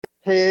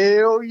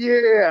Hell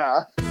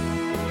yeah.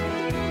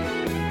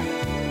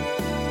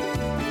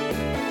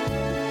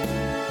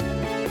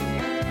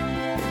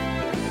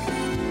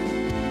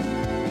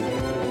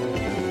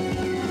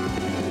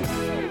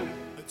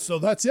 So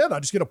that's it.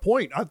 I just get a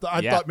point. I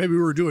thought maybe we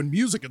were doing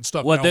music and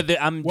stuff. Well, now.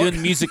 I'm doing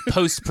music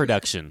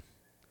post-production.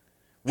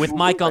 With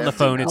Mike on the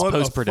phone, it's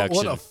post-production.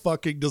 What a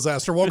fucking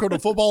disaster. Welcome to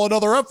Football and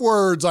Other F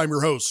Words. I'm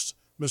your host,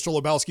 Mr.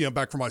 Lebowski. I'm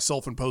back for my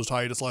self-imposed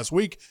hiatus last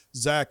week.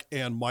 Zach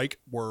and Mike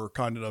were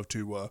kind enough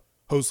to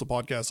host the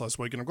podcast last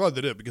week, and I'm glad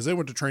they did because they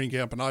went to training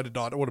camp and I did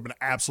not. It would have been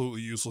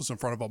absolutely useless in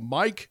front of a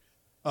mic.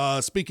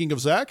 Speaking of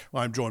Zach,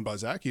 I'm joined by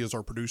Zach. He is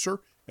our producer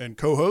and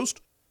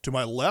co-host. To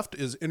my left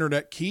is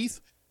Internet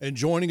Keith. And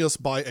joining us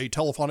by a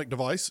telephonic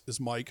device is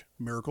Mike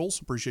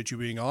Miracles. Appreciate you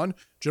being on.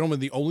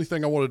 Gentlemen, the only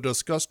thing I want to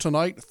discuss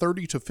tonight,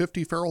 30 to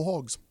 50 feral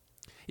hogs.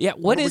 Yeah,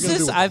 what is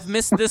this? I've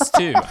missed this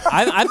too.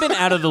 I've been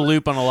out of the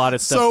loop on a lot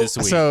of stuff this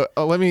week. So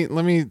let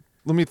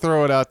me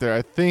throw it out there.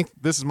 I think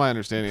this is my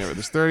understanding of it.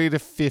 There's 30 to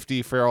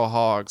 50 feral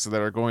hogs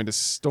that are going to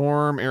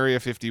storm Area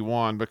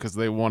 51 because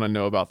they want to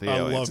know about the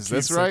aliens. I love is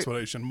this Keith's right?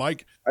 explanation.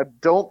 Mike, I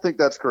don't think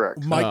that's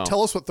correct. Mike,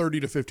 tell us what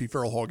 30 to 50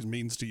 feral hogs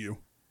means to you.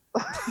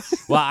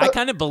 Well, I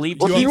kind of believe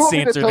Well, Keith's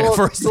answer there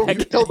for a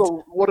second.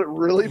 What it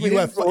really means? You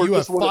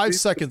have 5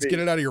 seconds. Get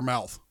it out of your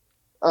mouth.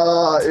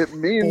 It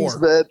means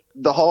that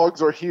the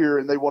hogs are here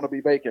and they want to be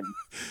bacon.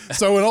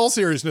 So in all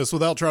seriousness,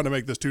 without trying to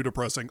make this too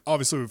depressing,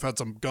 obviously we've had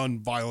some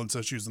gun violence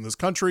issues in this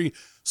country.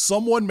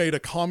 Someone made a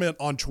comment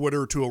on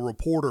Twitter to a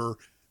reporter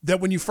that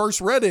when you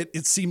first read it,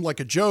 it seemed like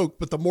a joke,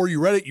 but the more you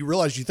read it, you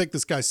realize you think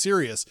this guy's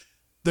serious.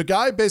 The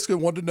guy basically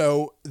wanted to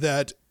know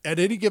that at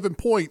any given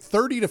point,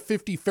 30 to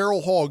 50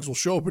 feral hogs will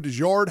show up at his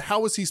yard.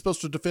 How is he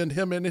supposed to defend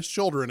him and his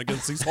children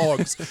against these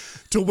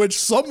hogs? To which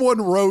someone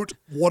wrote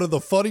one of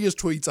the funniest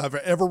tweets I've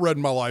ever read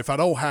in my life. I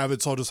don't have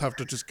it, so I'll just have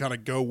to kind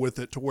of go with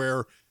it, to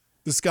where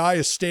this guy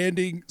is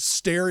standing,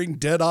 staring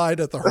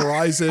dead-eyed at the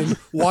horizon,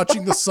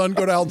 watching the sun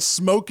go down,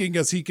 smoking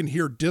as he can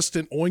hear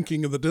distant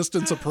oinking in the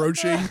distance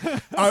approaching.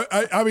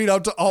 I mean,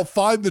 I'll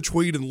find the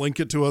tweet and link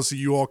it to us so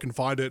you all can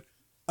find it.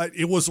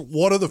 It was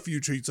one of the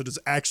few tweets that has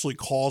actually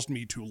caused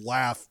me to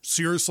laugh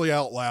seriously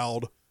out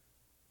loud.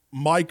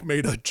 Mike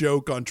made a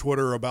joke on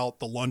Twitter about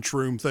the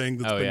lunchroom thing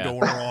that's been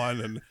going on.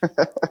 And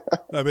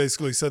I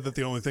basically said that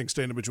the only thing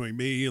standing between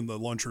me and the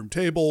lunchroom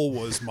table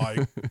was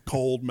my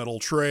cold metal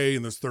tray,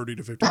 and there's 30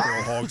 to 50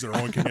 feral hogs that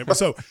are oinking at me.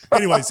 So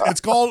anyways,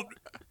 it's called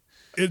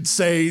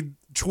Insane.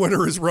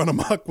 Twitter is run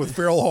amok with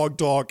feral hog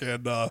talk,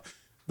 and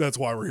that's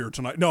why we're here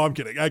tonight. No, I'm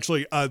kidding.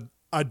 Actually,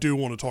 I do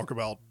want to talk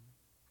about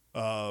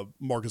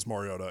Marcus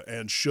Mariota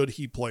and should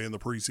he play in the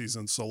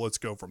preseason. So let's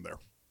go from there.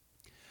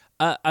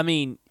 I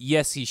mean,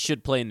 yes, he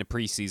should play in the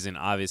preseason,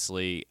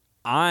 obviously.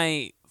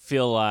 I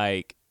feel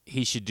like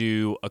he should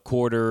do a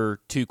quarter,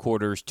 2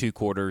 quarters, 2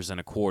 quarters, and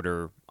a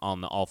quarter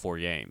on all 4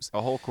 games.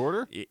 A whole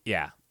quarter?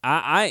 Yeah.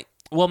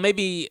 Well,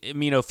 maybe,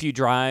 a few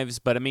drives,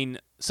 but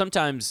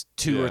sometimes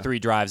 2 or 3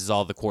 drives is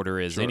all the quarter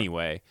is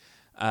anyway.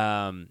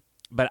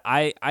 But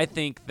I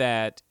think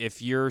that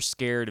if you're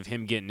scared of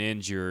him getting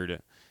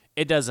injured,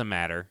 it doesn't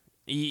matter.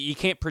 You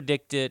can't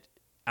predict it.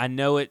 I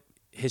know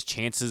his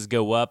chances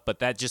go up, but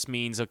that just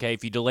means, okay,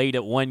 if you delayed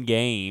it 1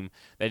 game,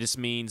 that just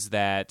means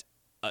that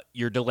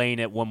you're delaying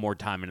it one more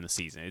time in the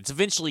season. It's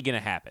eventually going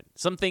to happen.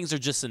 Some things are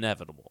just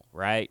inevitable,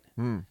 right?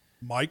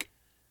 Mike?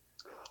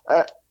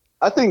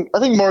 I think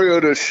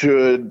Mariota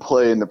should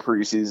play in the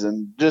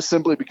preseason just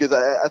simply because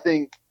I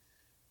think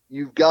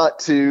you've got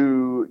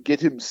to get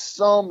him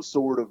some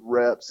sort of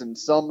reps and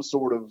some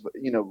sort of,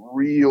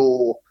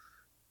 real,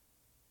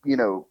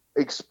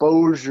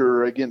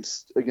 exposure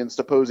against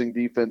opposing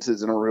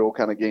defenses in a real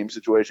kind of game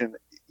situation.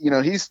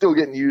 He's still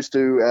getting used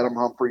to Adam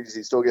Humphries.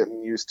 He's still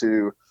getting used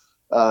to,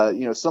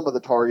 some of the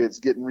targets,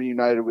 getting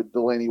reunited with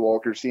Delaney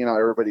Walker, seeing how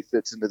everybody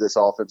fits into this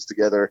offense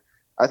together.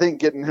 I think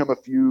getting him a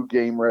few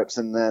game reps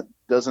and that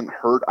doesn't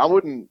hurt. I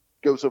wouldn't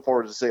go so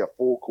far as to say a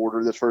full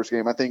quarter this first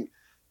game. I think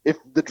if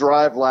the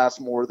drive lasts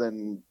more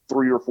than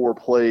 3 or 4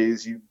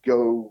 plays, you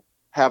go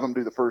have him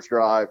do the first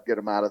drive, get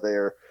him out of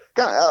there.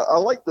 I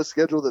like the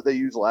schedule that they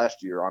used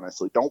last year,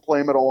 honestly. Don't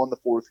play him at all in the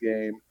 4th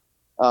game.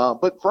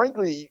 But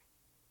frankly,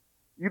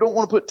 you don't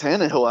want to put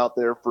Tannehill out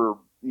there for,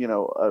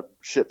 a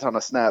shit ton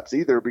of snaps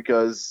either,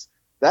 because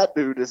that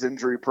dude is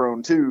injury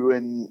prone too.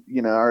 And,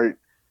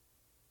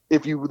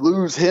 if you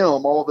lose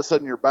him, all of a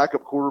sudden your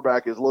backup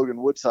quarterback is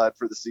Logan Woodside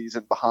for the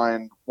season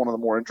behind one of the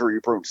more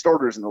injury prone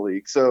starters in the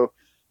league. So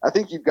I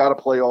think you've got to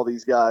play all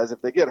these guys.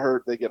 If they get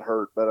hurt, they get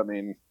hurt. But I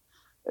mean,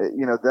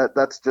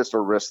 that's just a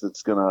risk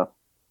that's gonna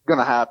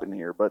happen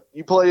here. But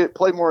you play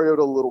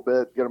Mariota a little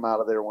bit, get him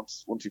out of there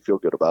once you feel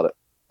good about it.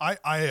 I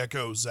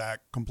echo Zach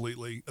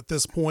completely. At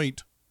this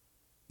point,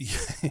 you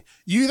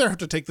either have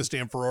to take this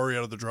damn Ferrari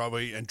out of the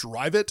driveway and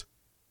drive it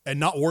and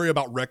not worry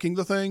about wrecking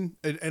the thing.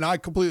 And I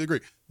completely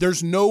agree.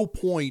 There's no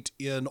point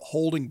in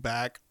holding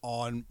back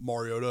on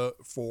Mariota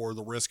for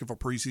the risk of a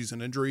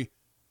preseason injury.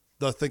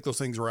 I think those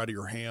things are out of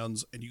your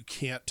hands, and you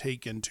can't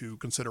take into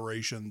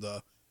consideration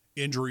the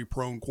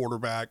injury-prone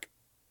quarterback.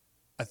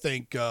 I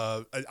think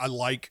I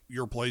like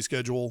your play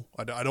schedule.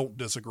 I don't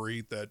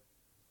disagree that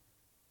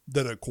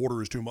a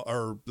quarter is too much,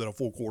 or that a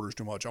full quarter is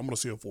too much. I'm going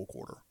to see a full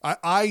quarter.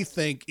 I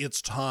think it's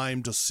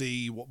time to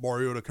see what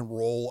Mariota can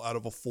roll out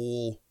of a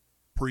full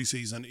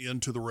preseason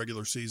into the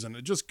regular season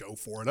and just go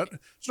for it.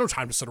 There's no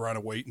time to sit around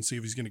and wait and see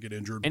if he's going to get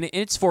injured. And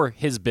it's for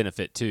his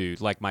benefit too.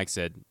 Like Mike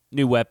said,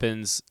 new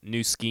weapons,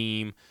 new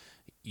scheme.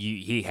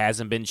 He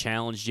hasn't been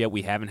challenged yet.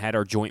 We haven't had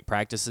our joint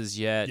practices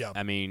yet. Yeah.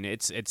 I mean,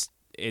 it's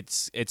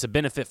a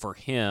benefit for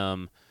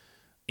him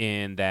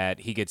in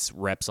that he gets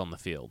reps on the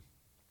field.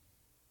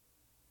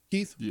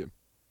 Keith? Yeah.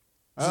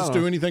 Does this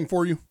do anything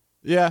for you?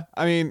 Yeah.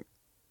 I mean,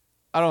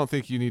 I don't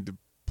think you need to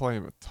play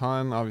him a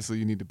ton. Obviously,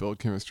 you need to build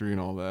chemistry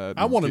and all that.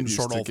 I want him get to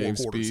start used all game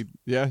 4 quarters. speed.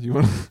 Yeah, you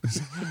want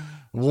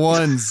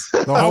ones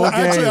the whole game.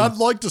 Actually, I'd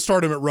like to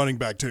start him at running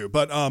back too,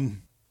 but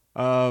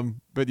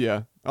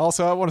yeah.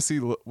 Also, I want to see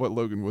what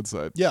Logan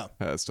Woodside yeah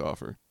has to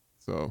offer.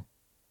 So,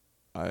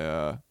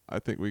 I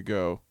think we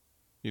go,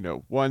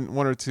 one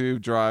or two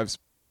drives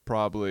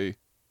probably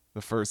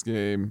the first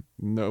game.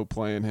 No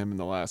playing him in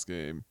the last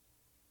game,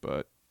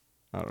 but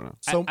I don't know.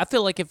 So I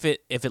feel like if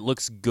it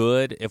looks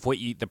good, if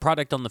the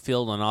product on the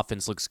field on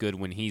offense looks good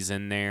when he's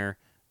in there,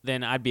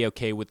 then I'd be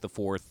okay with the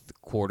fourth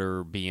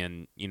quarter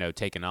being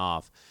taken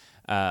off,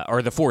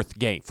 or the fourth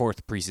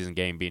preseason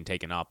game being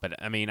taken off.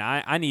 But I mean,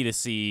 I need to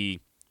see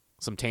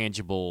some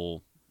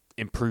tangible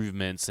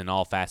improvements in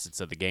all facets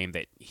of the game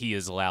that he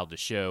is allowed to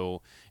show.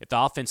 If the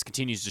offense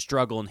continues to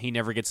struggle and he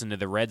never gets into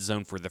the red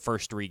zone for the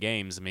first 3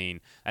 games, I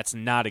mean, that's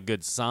not a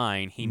good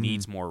sign. He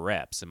needs more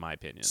reps, in my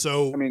opinion.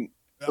 So I mean,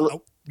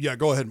 yeah,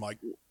 go ahead, Mike.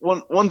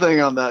 One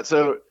thing on that.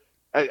 So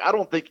I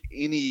don't think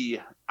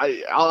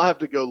I'll have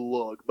to go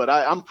look, but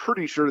I'm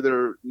pretty sure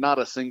there not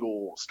a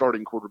single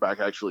starting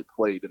quarterback actually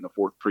played in the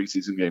 4th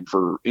preseason game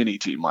for any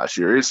team last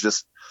year. It's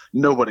just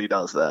nobody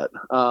does that.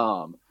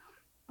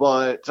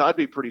 But I'd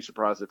be pretty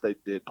surprised if they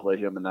did play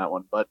him in that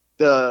one. But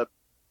the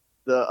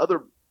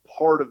other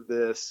part of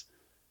this,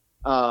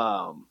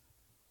 I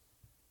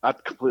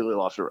completely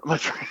lost my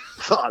train of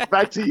thought.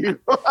 Back to you.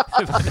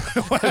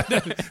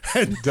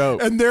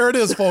 Dope. And there it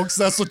is, folks.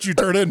 That's what you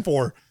turn in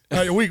for.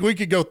 We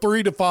could go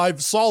 3 to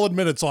 5 solid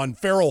minutes on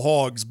feral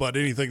hogs, but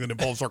anything that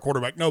involves our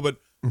quarterback. No, but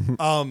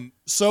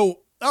so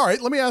all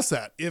right, let me ask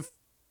that. If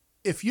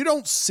you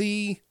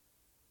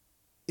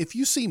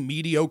see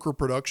mediocre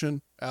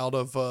production out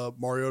of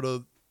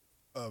Mariota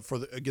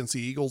against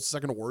the Eagles, is that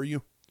going to worry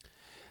you?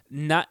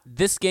 Not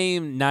this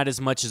game, not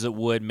as much as it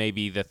would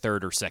maybe the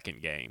third or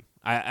second game.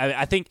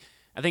 I think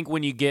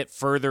when you get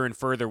further and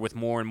further with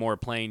more and more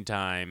playing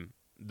time,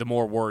 the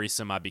more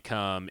worrisome I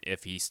become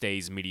if he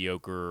stays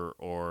mediocre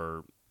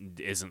or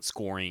isn't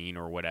scoring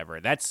or whatever.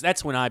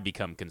 That's when I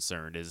become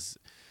concerned.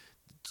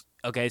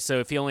 Okay, so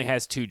if he only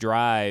has 2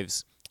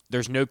 drives,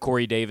 there's no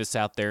Corey Davis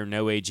out there,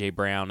 no A.J.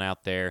 Brown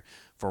out there.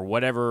 For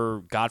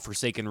whatever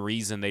godforsaken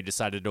reason, they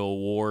decided to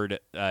award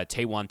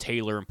Taywan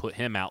Taylor and put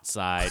him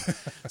outside.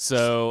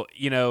 So,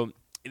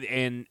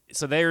 and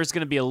so there's going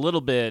to be a little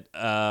bit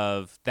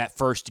of that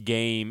first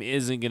game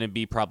isn't going to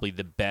be probably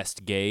the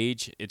best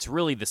gauge. It's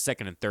really the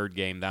second and third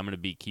game that I'm going to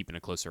be keeping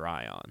a closer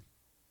eye on.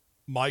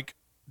 Mike,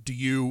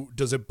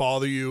 does it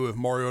bother you if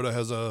Mariota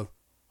has a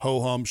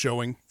ho-hum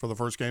showing for the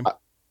first game?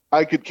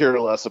 I could care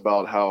less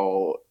about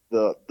how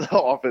the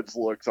offense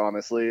looks,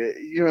 honestly.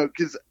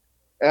 Because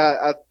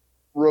I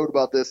wrote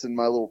about this in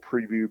my little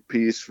preview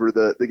piece for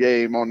the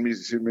game on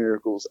Music City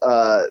Miracles.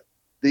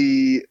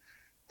 The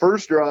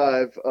first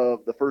drive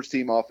of the first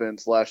team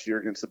offense last year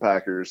against the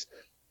Packers,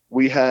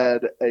 we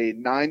had a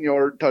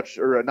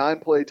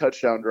 9-play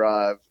touchdown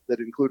drive that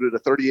included a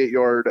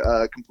 38-yard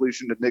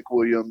completion to Nick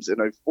Williams and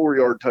a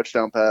 4-yard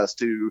touchdown pass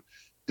to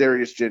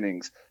Darius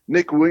Jennings.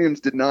 Nick Williams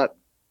did not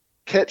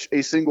catch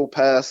a single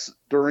pass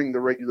during the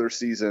regular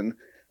season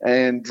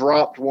and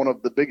dropped one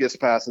of the biggest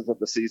passes of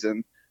the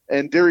season.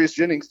 And Darius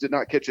Jennings did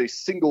not catch a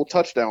single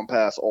touchdown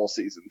pass all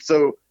season.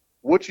 So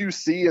what you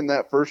see in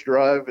that first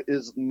drive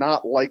is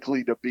not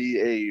likely to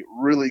be a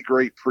really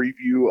great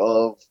preview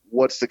of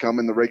what's to come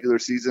in the regular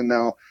season.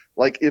 Now,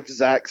 like if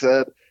Zach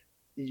said,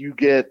 you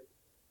get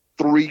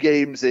 3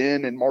 games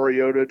in and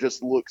Mariota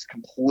just looks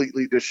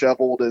completely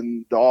disheveled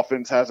and the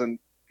offense hasn't,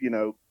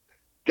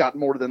 got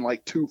more than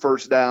like 2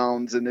 first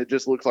downs and it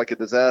just looks like a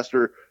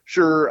disaster.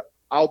 Sure,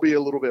 I'll be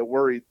a little bit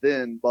worried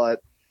then,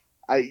 but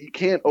you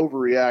can't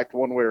overreact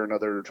one way or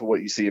another to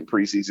what you see in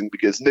preseason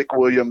because Nick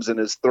Williams and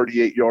his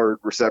 38-yard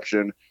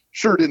reception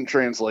sure didn't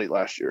translate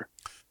last year.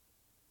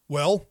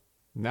 Well,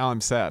 now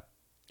I'm sad.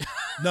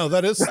 No,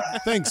 that is.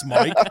 Thanks,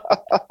 Mike.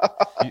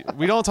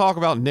 We don't talk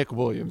about Nick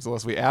Williams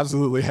unless we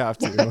absolutely have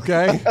to,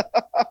 okay?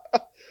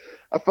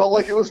 I felt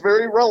like it was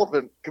very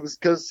relevant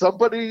because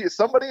somebody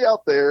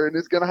out there, and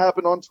it's going to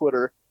happen on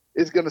Twitter,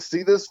 is going to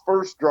see this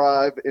first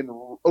drive and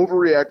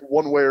overreact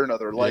one way or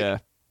another.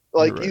 Right.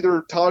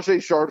 Either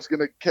Tajay Sharp's going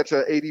to catch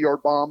an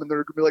 80-yard bomb and they're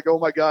going to be like, oh,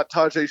 my God,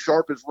 Tajay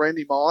Sharp is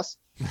Randy Moss.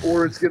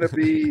 Or it's going to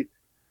be,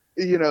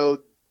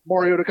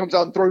 Mariota comes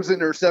out and throws an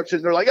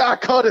interception. They're like,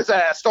 cut his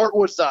ass, start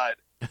Woodside.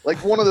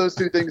 Like one of those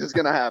 2 things is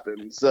going to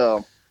happen.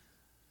 So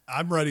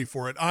I'm ready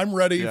for it. I'm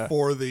ready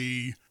for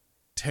the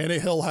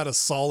Tannehill had a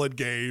solid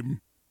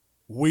game.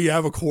 We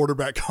have a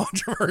quarterback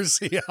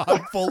controversy.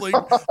 I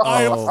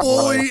am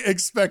fully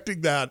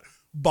expecting that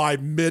by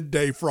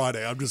midday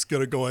Friday. I'm just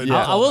going to go ahead and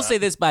I will say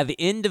this, by the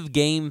end of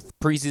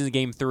preseason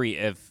game 3,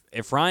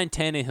 if Ryan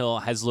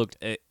Tannehill has looked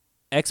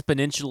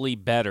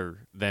exponentially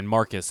better than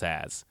Marcus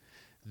has,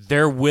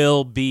 there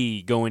will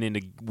be, going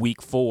into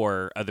week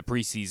 4 of the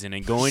preseason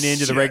and going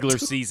into the regular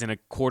season, a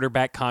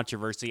quarterback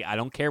controversy. I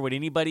don't care what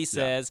anybody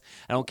says.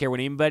 I don't care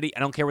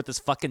what this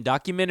fucking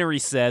documentary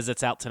says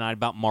that's out tonight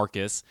about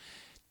Marcus.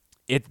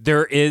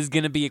 There is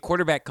going to be a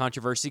quarterback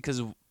controversy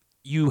because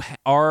you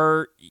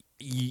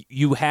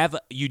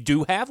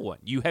do have one.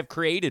 You have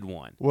created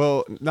one.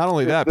 Well, not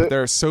only that, but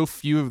there are so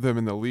few of them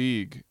in the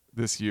league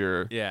this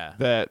year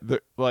that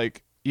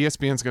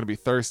ESPN's going to be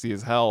thirsty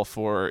as hell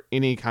for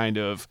any kind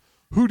of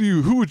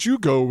who would you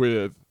go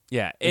with?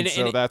 Yeah, and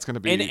so that's going to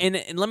be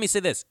and let me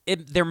say this: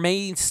 there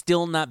may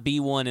still not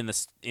be one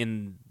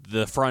in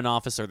the front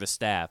office or the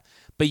staff,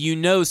 but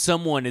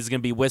someone is going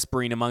to be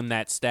whispering among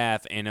that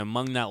staff and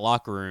among that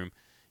locker room.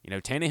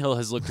 Tannehill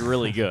has looked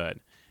really good,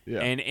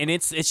 and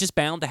it's just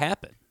bound to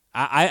happen.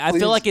 I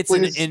feel like it's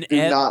do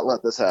not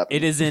let this happen.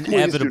 It is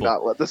inevitable. Please do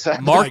not let this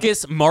happen.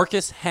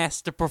 Marcus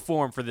has to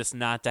perform for this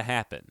not to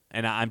happen,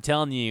 and I'm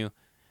telling you,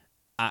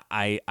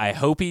 I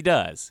hope he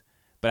does.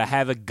 But I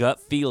have a gut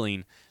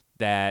feeling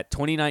that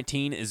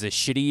 2019 is a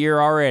shitty year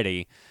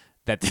already,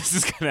 that this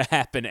is going to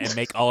happen and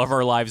make all of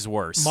our lives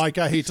worse. Mike,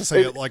 I hate to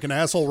say it, like an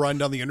asshole riding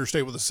down the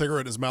interstate with a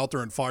cigarette in his mouth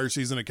during fire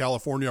season in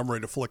California, I'm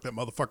ready to flick that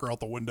motherfucker out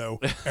the window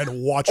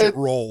and watch it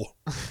roll.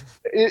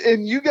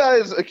 And you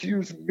guys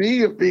accuse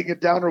me of being a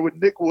downer with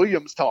Nick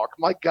Williams talk.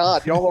 My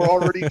God, y'all are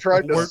already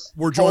trying to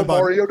we're joined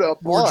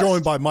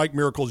by Mike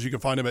Miracles. You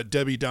can find him at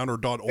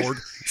debbiedowner.org.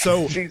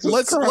 So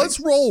let's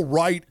roll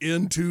right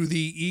into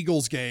the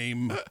Eagles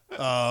game.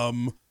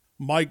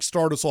 Mike,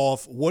 start us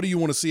off. What do you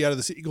want to see out of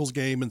this Eagles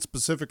game, and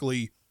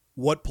specifically,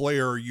 what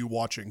player are you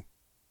watching?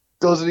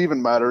 Doesn't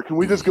even matter. Can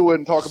we just go ahead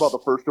and talk about the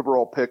first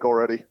overall pick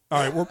already?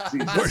 All right.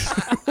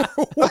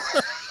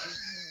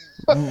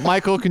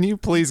 Michael, can you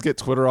please get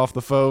Twitter off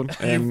the phone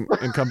and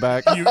come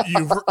back?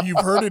 You've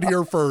heard it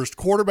here first.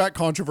 Quarterback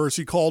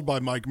controversy called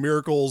by Mike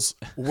Miracles.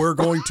 We're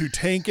going to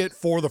tank it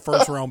for the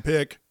first-round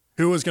pick.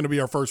 Who is going to be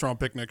our first-round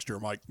pick next year,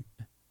 Mike?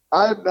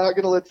 I'm not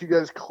going to let you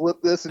guys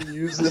clip this and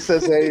use this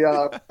as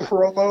a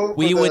promo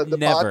for the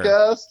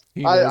podcast.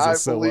 I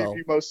believe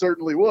you most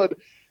certainly would.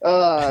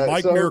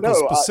 Mike Miracle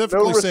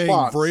specifically saying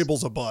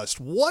Vrabel's a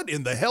bust. What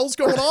in the hell's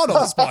going on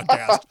this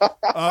podcast?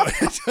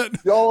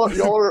 Y'all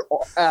are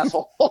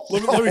assholes.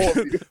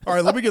 All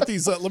right, let me get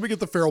these. Let me get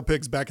the feral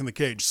pigs back in the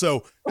cage.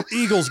 So,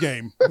 Eagles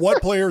game.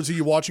 What players are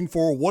you watching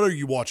for? What are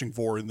you watching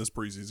for in this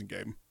preseason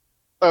game?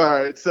 All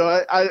right, so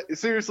I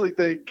seriously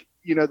think,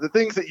 the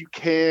things that you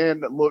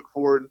can look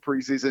for in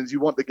preseasons, you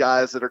want the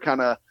guys that are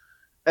kind of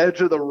edge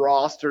of the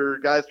roster,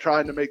 guys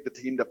trying to make the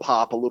team to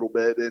pop a little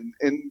bit.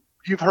 And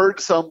you've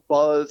heard some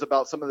buzz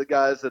about some of the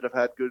guys that have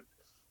had good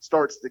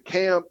starts to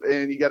camp,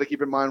 and you got to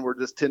keep in mind we're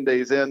just 10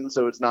 days in,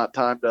 so it's not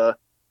time to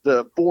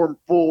form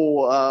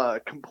full,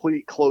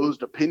 complete,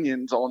 closed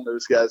opinions on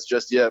those guys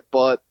just yet.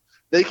 But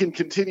they can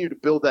continue to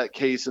build that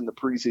case in the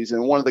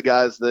preseason. One of the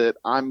guys that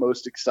I'm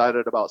most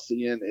excited about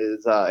seeing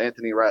is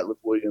Anthony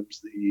Ratliff-Williams,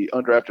 the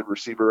undrafted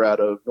receiver out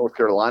of North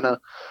Carolina.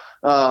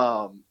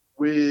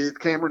 With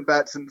Cameron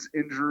Batson's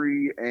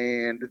injury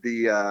and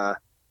the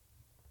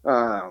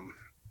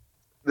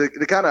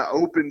kind of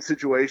open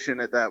situation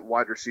at that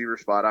wide receiver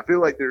spot, I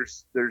feel like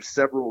there's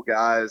several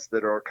guys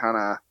that are kind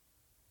of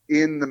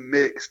in the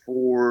mix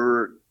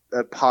for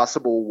a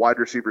possible wide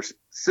receiver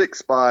 6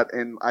 spot,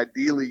 and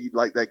ideally you'd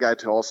like that guy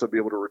to also be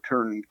able to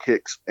return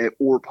kicks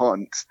or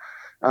punts.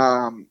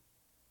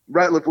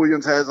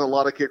 Ratliff-Williams has a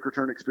lot of kick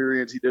return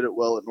experience. He did it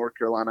well at North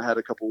Carolina, had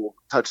a couple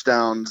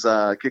touchdowns,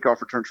 kickoff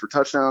returns for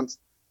touchdowns.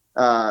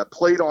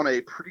 Played on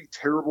a pretty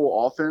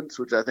terrible offense,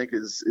 which I think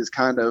is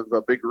kind of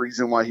a big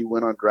reason why he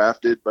went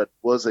undrafted, but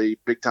was a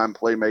big-time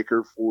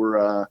playmaker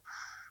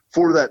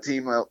for that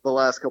team the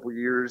last couple of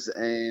years.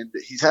 And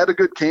he's had a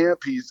good camp.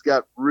 He's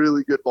got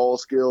really good ball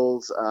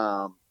skills,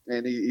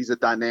 and he's a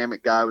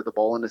dynamic guy with the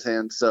ball in his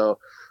hands. So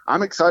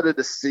I'm excited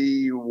to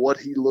see what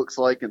he looks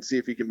like and see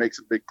if he can make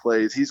some big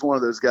plays. He's one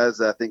of those guys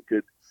that I think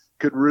could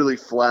really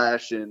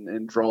flash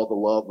and draw the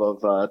love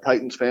of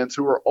Titans fans,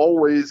 who are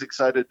always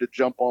excited to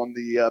jump on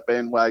the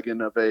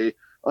bandwagon of a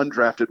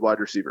undrafted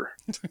wide receiver.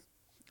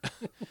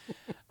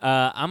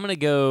 I'm going to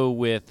go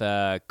with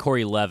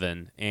Corey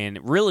Levin, and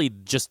really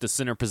just the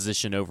center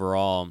position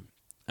overall.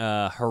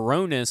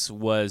 Hronis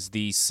was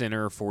the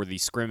center for the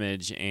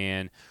scrimmage,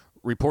 and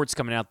reports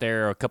coming out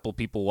there, a couple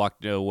people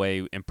walked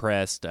away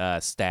impressed,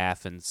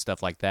 staff and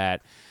stuff like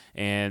that.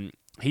 And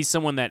he's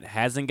someone that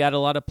hasn't got a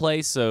lot of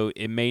play, so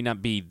it may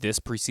not be this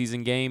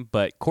preseason game.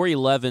 But Corey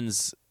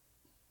Levin's,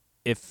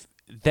 if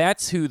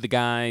that's who the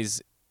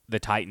guys the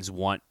Titans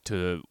want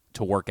to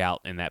work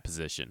out in that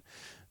position.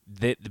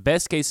 The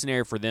best case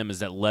scenario for them is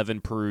that Levin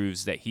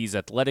proves that he's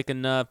athletic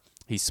enough,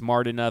 He's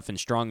smart enough and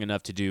strong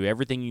enough to do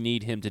everything you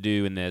need him to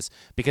do in this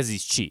because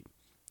he's cheap.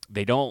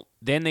 They won't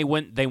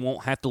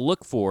have to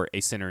look for a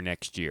center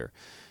next year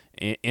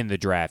in the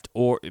draft,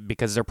 or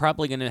because they're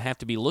probably going to have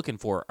to be looking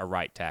for a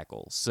right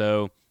tackle.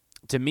 So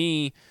to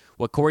me,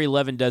 what Corey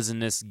Levin does in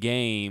this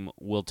game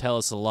will tell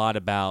us a lot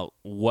about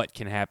what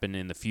can happen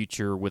in the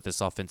future with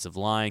this offensive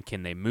line.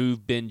 Can they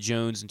move Ben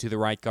Jones into the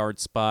right guard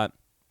spot?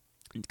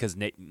 Because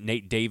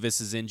Nate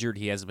Davis is injured.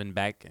 He hasn't been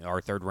back, our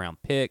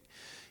third-round pick.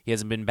 He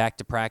hasn't been back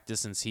to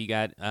practice since he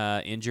got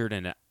injured,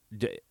 and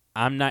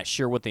I'm not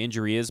sure what the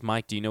injury is.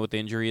 Mike, do you know what the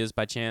injury is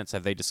by chance?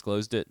 Have they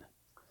disclosed it?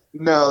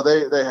 No,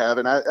 they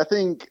haven't. I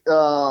think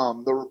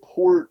the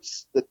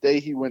reports the day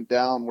he went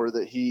down were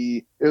that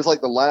it was like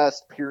the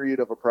last period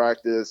of a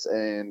practice,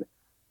 and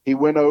he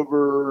went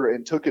over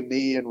and took a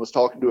knee and was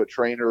talking to a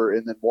trainer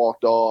and then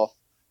walked off.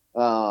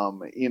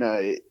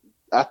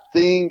 I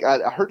think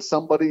I heard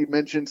somebody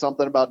mention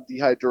something about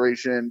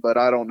dehydration, but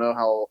I don't know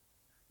how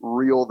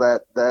real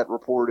that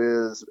report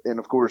is. And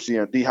of course,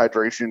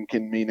 dehydration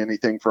can mean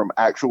anything from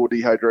actual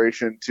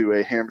dehydration to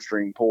a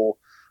hamstring pull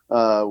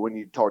when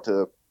you talk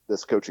to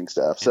this coaching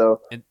staff.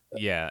 So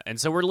and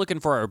so we're looking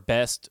for our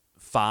best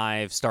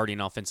 5 starting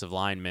offensive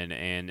linemen,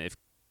 and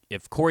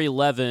if Corey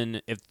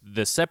Levin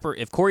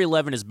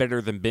is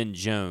better than Ben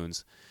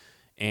Jones,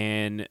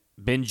 and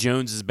Ben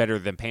Jones is better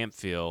than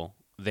Pamphile,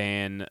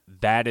 then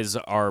that is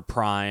our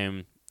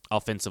prime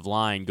offensive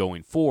line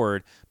going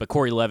forward. But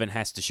Corey Levin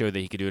has to show that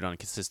he could do it on a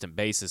consistent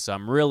basis. So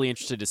I'm really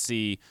interested to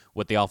see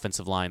what the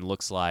offensive line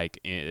looks like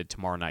in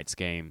tomorrow night's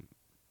game.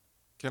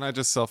 Can I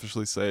just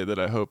selfishly say that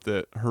I hope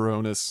that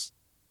Hronis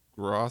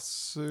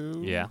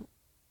Grasu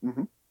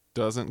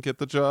doesn't get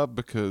the job,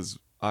 because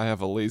I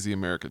have a lazy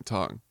American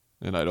tongue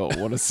and I don't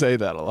want to say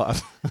that a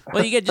lot.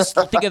 Well, you get just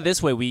think of it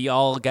this way: we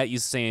all got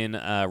used to saying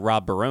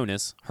Rob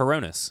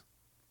Hronis.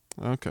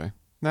 Okay,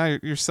 now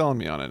you're selling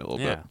me on it a little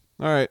bit.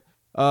 Yeah. All right.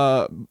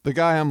 The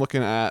guy I'm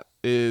looking at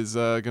is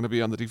going to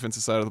be on the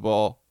defensive side of the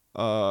ball.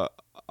 I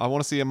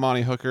want to see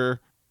Amani Hooker,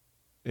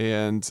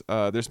 and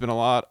there's been a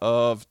lot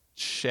of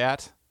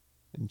chat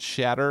and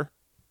chatter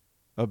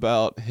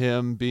about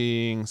him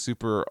being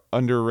super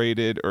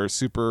underrated or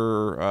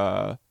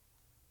super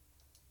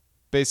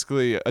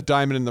basically a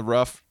diamond in the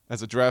rough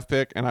as a draft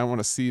pick, and I want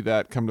to see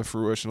that come to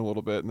fruition a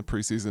little bit in the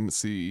preseason to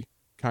see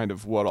kind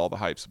of what all the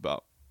hype's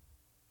about.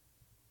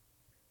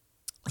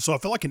 So I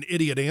feel like an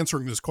idiot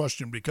answering this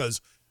question, because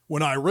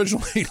when I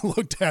originally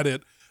looked at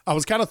it, I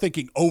was kind of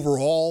thinking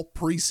overall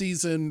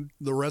preseason,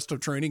 the rest of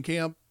training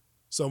camp.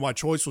 So my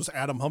choice was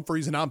Adam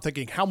Humphries, and now I'm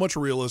thinking, how much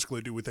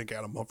realistically do we think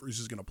Adam Humphries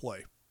is going to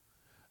play?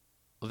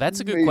 Well, that's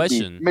a good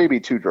question. Maybe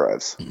 2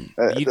 drives.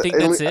 You think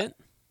that's it?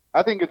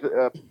 I think it's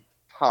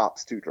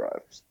tops 2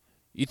 drives.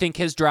 You think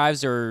his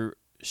drives are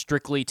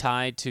strictly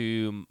tied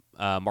to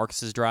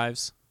Marcus's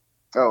drives?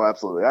 Oh,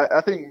 absolutely.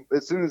 I think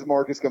as soon as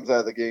Marcus comes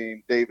out of the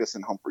game, Davis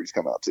and Humphries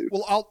come out too.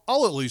 Well,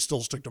 I'll at least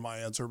still stick to my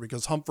answer,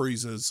 because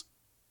Humphries is.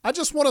 I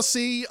just want to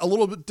see a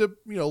little bit,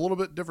 a little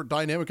bit different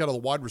dynamic out of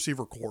the wide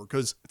receiver core,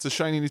 because it's a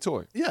shiny new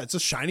toy. Yeah, it's a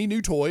shiny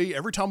new toy.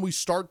 Every time we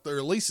start, or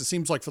at least it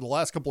seems like for the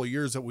last couple of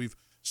years that we've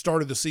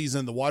started the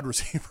season, the wide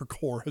receiver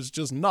core has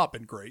just not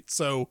been great.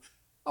 So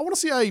I want to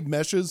see how he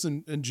meshes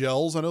and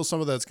gels. I know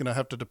some of that's going to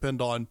have to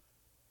depend on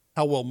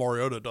how well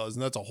Mariota does,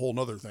 and that's a whole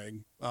nother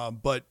thing.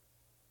 But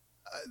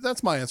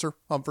that's my answer,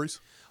 Humphries.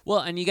 Well,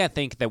 and you got to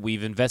think that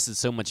we've invested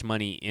so much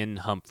money in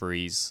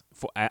Humphries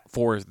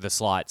for the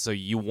slot, so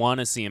you want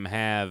to see him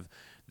have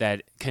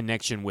that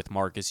connection with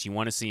Marcus. You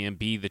want to see him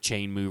be the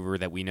chain mover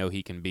that we know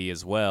he can be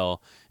as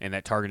well, and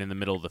that target in the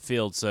middle of the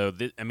field. So,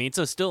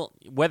 so still,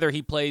 whether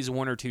he plays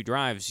 1 or 2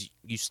 drives,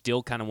 you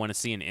still kind of want to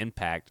see an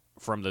impact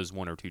from those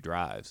 1 or 2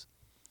 drives.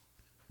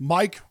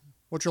 Mike,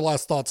 what's your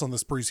last thoughts on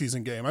this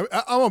preseason game?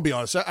 I want to be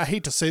honest. I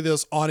hate to say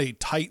this on a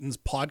Titans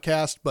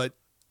podcast, but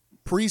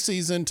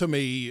preseason to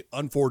me,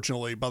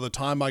 unfortunately, by the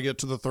time I get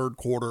to the third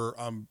quarter,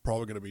 I'm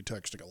probably going to be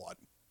texting a lot.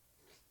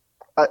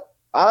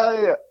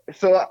 I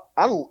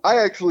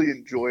actually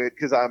enjoy it,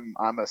 because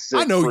I'm a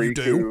sick freak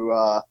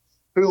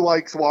who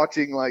likes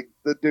watching like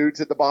the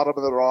dudes at the bottom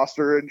of the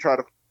roster and try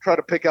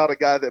to pick out a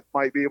guy that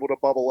might be able to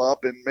bubble up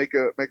and make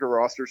a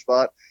roster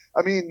spot.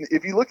 I mean,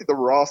 if you look at the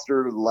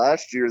roster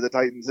last year, the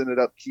Titans ended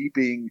up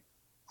keeping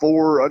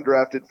 4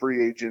 undrafted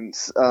free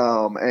agents,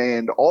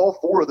 and all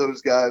 4 of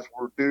those guys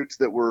were dudes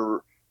that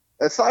were,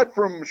 aside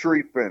from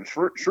Sharif Finch.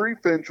 Sharif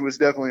Finch was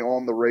definitely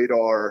on the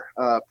radar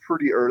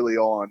pretty early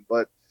on,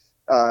 but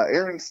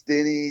Aaron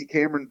Stinney,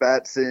 Cameron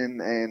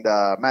Batson, and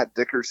Matt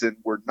Dickerson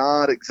were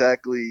not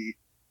exactly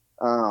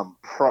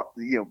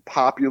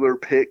popular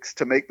picks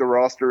to make the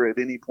roster at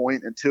any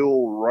point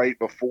until right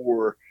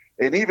before,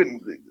 and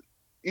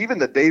even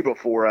the day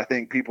before, I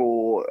think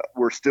people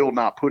were still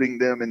not putting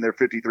them in their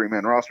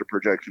 53-man roster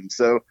projections.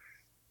 So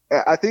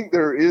I think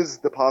there is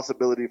the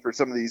possibility for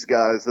some of these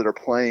guys that are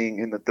playing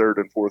in the third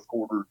and fourth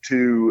quarter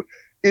to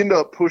end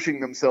up pushing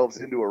themselves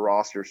into a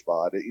roster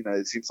spot.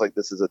 It seems like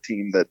this is a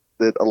team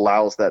that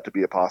allows that to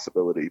be a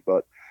possibility.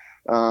 But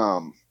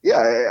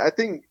I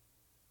think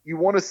you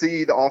want to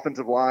see the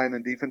offensive line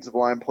and defensive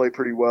line play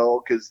pretty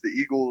well, because the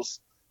Eagles,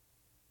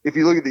 if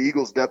you look at the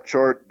Eagles depth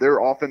chart,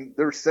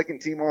 their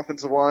second team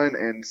offensive line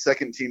and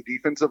second team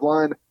defensive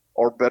line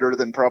are better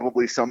than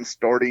probably some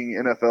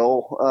starting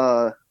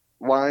NFL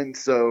lines.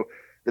 So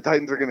the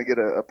Titans are going to get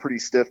a pretty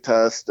stiff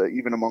test,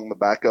 even among the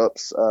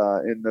backups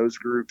in those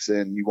groups,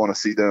 and you want to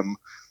see them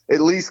at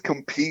least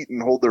compete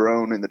and hold their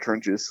own in the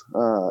trenches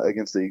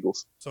against the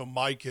Eagles. So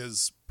Mike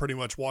is pretty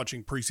much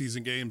watching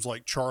preseason games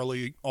like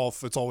Charlie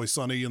off It's Always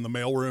Sunny in the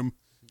mailroom.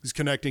 He's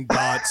connecting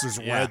dots. There's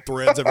red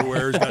threads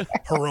everywhere. He's got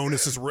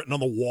Horonis is written on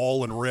the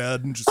wall in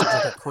red and just looks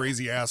like a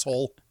crazy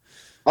asshole.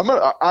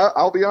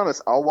 I'll be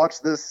honest. I'll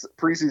watch this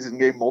preseason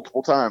game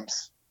multiple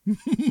times.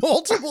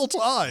 Multiple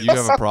times. You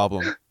have a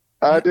problem.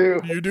 I do.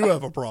 You do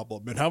have a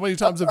problem. And how many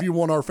times have you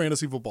won our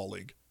fantasy football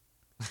league?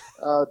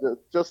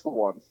 Just the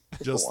one.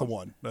 Just the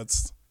one.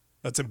 That's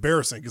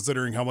embarrassing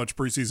considering how much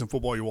preseason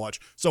football you watch.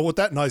 So with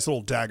that nice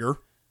little dagger,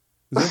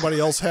 does anybody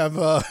else have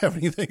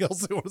anything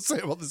else they want to say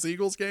about this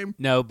Eagles game?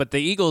 No, but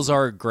the Eagles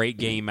are a great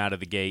game out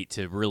of the gate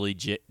to really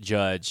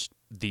judge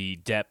the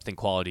depth and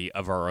quality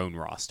of our own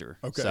roster.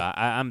 Okay. So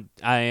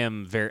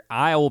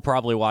I will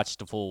probably watch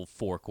the full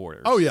 4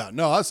 quarters. Oh yeah,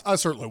 no, I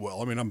certainly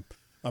will. I mean,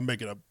 I'm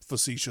making a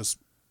facetious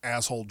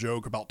asshole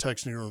joke about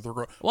texting her.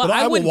 Well, but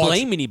I wouldn't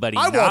blame anybody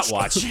not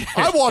watching.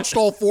 I watched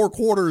all 4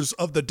 quarters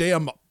of the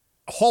damn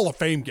Hall of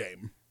Fame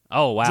game.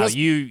 Oh wow,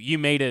 you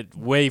made it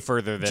way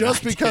further than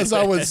just I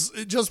because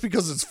did. just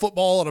because it's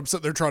football and I'm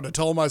sitting there trying to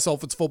tell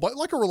myself it's football,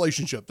 like a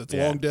relationship that's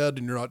long dead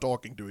and you're not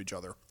talking to each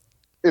other.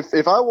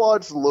 If I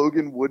watch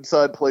Logan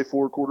Woodside play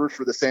 4 quarters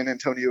for the San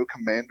Antonio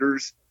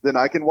Commanders, then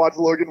I can watch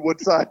Logan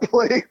Woodside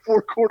play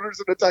 4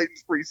 quarters in a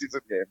Titans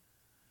preseason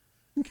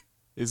game.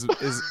 Is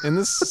in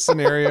this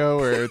scenario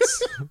where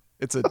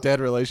it's a dead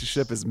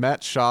relationship, is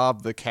Matt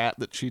Schaub the cat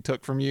that she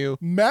took from you?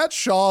 Matt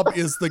Schaub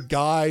is the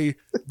guy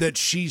that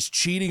she's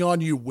cheating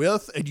on you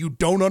with, and you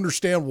don't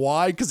understand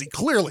why, because he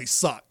clearly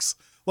sucks.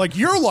 Like,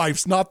 your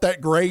life's not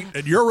that great,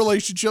 and your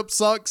relationship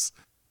sucks,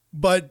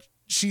 but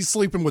she's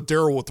sleeping with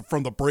Daryl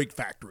from the Brake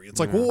Factory. It's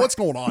like, well, what's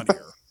going on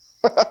here?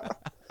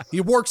 He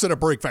works at a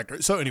brake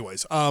factory. So,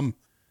 anyways, I'm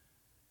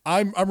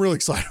really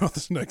excited about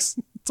this next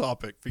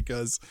topic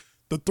because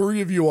the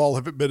 3 of you all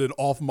have admitted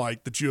off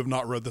mic that you have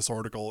not read this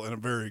article, and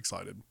I'm very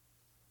excited.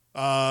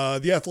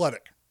 The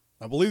Athletic.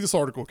 I believe this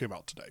article came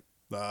out today.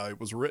 It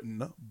was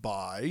written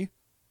by,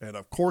 and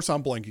of course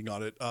I'm blanking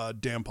on it,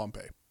 Dan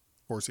Pompei.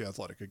 Of course, The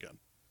Athletic again.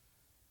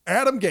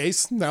 Adam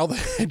Gase, now the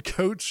head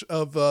coach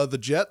of the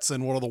Jets,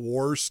 and one of the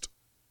worst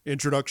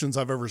introductions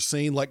I've ever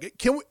seen.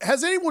 Like,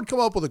 has anyone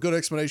come up with a good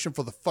explanation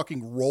for the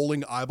fucking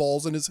rolling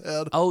eyeballs in his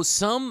head? Oh,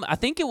 I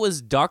think it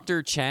was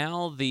Dr.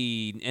 Chow,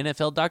 the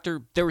NFL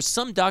doctor. There was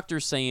some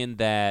doctor saying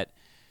that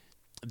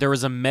there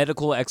was a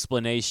medical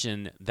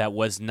explanation that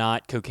was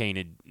not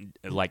cocaine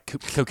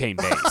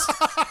based.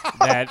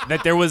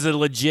 that there was a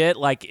legit,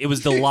 like, it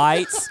was the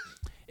lights.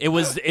 It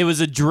was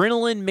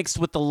adrenaline mixed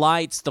with the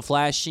lights, the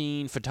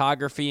flashing,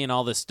 photography, and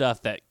all this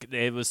stuff. That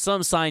it was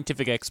some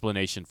scientific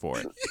explanation for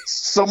it.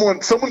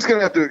 Someone's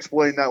gonna have to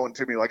explain that one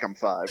to me like I'm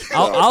 5. So.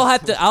 I'll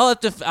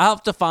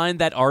have to find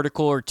that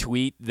article or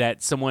tweet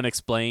that someone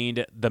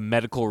explained the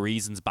medical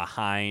reasons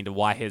behind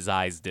why his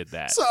eyes did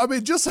that. So I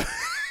mean, just I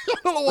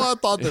don't know why I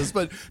thought this,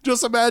 but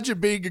just imagine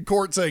being in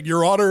court saying,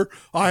 "Your Honor,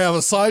 I have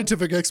a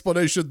scientific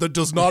explanation that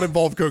does not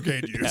involve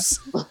cocaine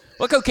use." Yeah.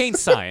 Well, cocaine's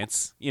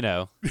science,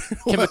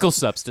 chemical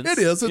substance. It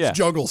is. It's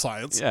jungle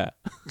science. Yeah.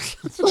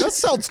 That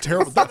sounds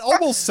terrible. That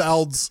almost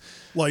sounds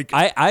like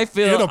I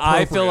feel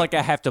like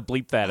I have to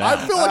bleep that out.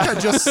 I feel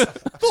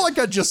like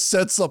I just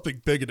said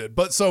something bigoted.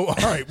 But so all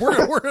right,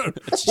 we're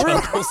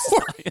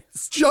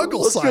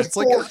jungle science.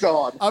 Like,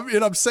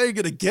 I'm saying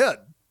it again.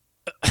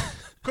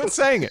 Quit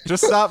saying it.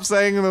 Just stop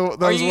saying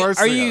those words.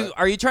 Are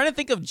you trying to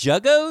think of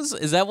Juggos?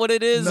 Is that what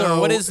it is, no,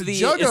 or what is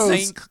the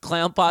insane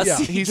clown posse?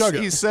 Yeah,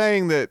 he's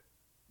saying that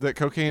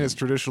cocaine is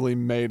traditionally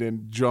made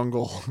in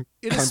jungle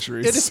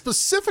countries. It is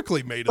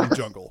specifically made in the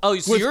jungle. Oh,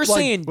 so you're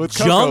saying with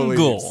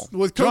jungle.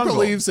 With coca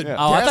leaves and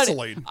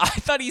gasoline. I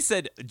thought he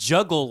said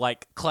juggle,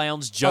 like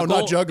clowns juggle. Oh,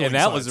 not juggling. And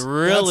that was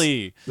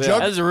really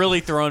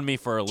throwing me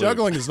for a loop.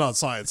 Juggling is not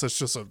science. It's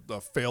just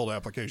a failed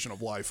application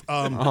of life.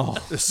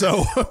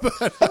 So,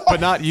 but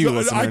not you,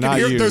 listener. Not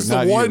you.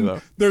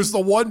 There's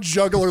the one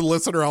juggler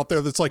listener out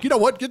there that's like, you know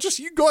what?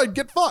 You go ahead and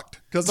get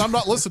fucked because I'm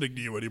not listening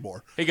to you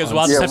anymore. He goes,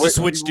 well, I'll just have to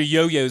switch to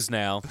yo-yos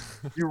now.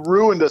 You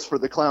ruined us for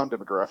the clown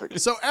demographic.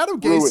 So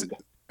Adam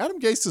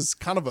Gase is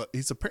kind of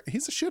he's a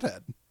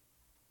shithead.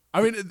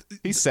 I mean,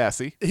 he's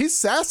sassy. He's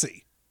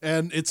sassy,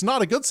 and it's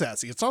not a good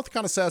sassy. It's not the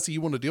kind of sassy you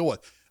want to deal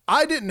with.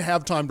 I didn't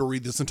have time to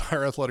read this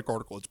entire Athletic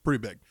article. It's pretty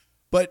big,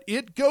 but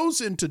it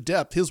goes into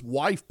depth. His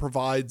wife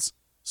provides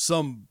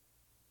some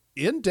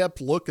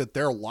in-depth look at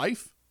their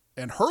life,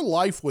 and her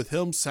life with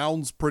him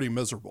sounds pretty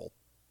miserable.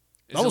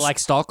 Is it like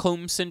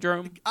Stockholm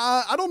Syndrome?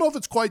 I don't know if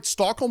it's quite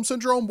Stockholm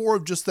Syndrome, more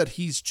of just that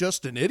he's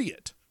just an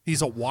idiot.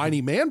 He's a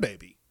whiny man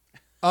baby.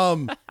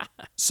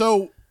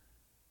 So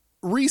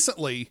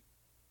recently,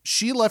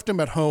 she left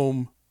him at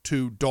home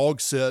to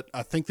dog sit.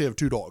 I think they have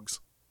 2 dogs.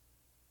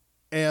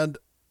 And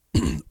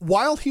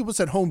while he was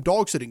at home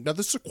dog sitting, now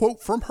this is a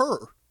quote from her.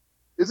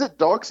 Is it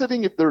dog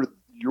sitting if they're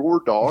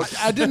your dog?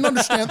 I didn't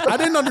understand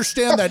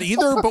that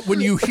either, but when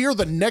you hear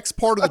the next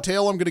part of the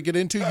tale I'm going to get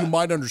into, you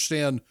might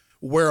understand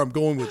where I'm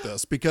going with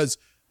this, because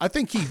I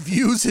think he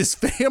views his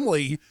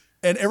family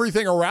and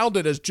everything around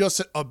it as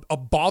just a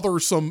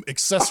bothersome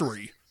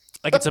accessory.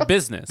 Like it's a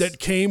business. That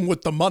came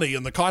with the money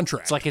in the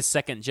contract. It's like his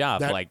second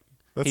job.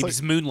 That's he's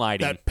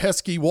moonlighting. That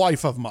pesky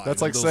wife of mine.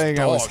 That's like saying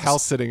I was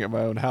house sitting at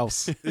my own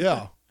house.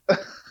 Yeah.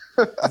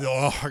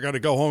 I got to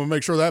go home and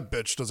make sure that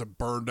bitch doesn't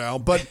burn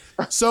down. But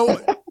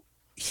so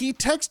he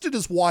texted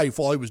his wife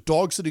while he was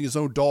dog sitting his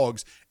own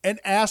dogs and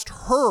asked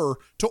her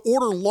to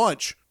order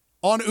lunch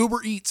on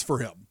Uber Eats for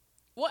him.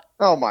 What?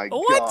 Oh my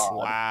What? God.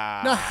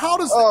 Wow. Now, how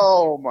does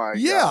Oh my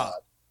yeah, God.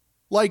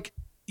 like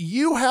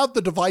you have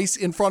the device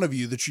in front of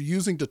you that you're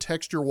using to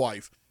text your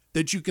wife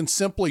that you can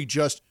simply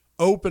just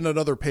open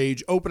another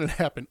page, open an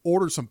app, and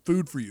order some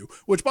food for you.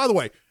 Which, by the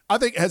way, I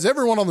think, has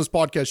everyone on this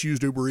podcast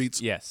used Uber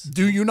Eats? Yes.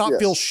 Do you not Yes.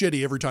 feel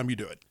shitty every time you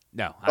do it?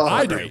 No, I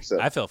I do. do.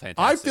 I feel fantastic.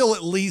 I feel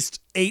at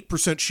least 8%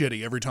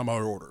 shitty every time I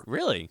order.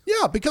 Really?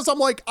 Yeah, because I'm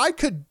like, I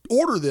could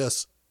order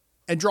this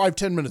and drive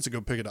 10 minutes to go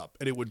pick it up,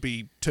 and it would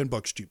be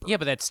 $10 cheaper. Yeah,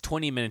 but that's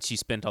 20 minutes you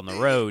spent on the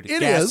road,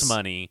 It gas is.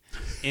 money.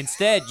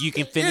 Instead, you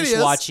can finish It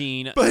is,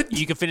 watching. but-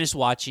 You can finish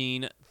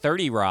watching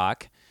 30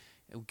 Rock.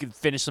 You can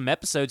finish some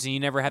episodes, and you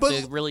never have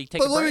to really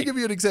take a But let me break. give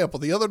you an example.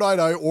 The other night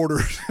I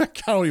ordered, I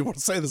don't even want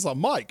to say this on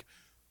mic,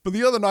 but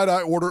the other night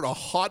I ordered a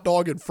hot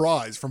dog and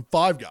fries from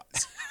Five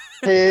Guys.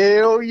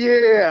 Hell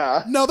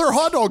yeah. Now, their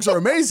hot dogs are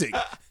amazing,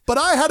 but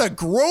I had a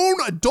grown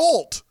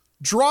adult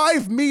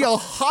drive me a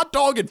hot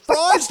dog and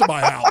fries to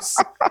my house.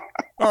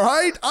 All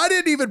right? I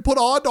didn't even put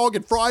a hot dog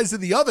and fries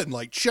in the oven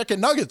like chicken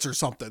nuggets or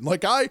something.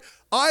 Like I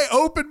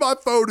opened my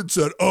phone and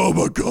said, oh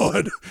my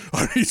God,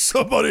 I need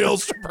somebody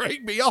else to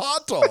bring me a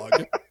hot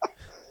dog.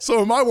 So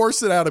am I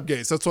worse than Adam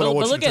Gase? That's what I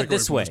want you look to at take it away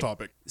this from way. this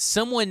topic.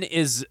 Someone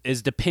is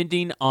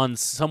depending on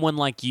someone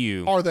like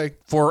you Are they?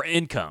 for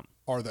income.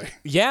 Are they?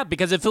 Yeah,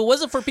 because if it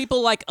wasn't for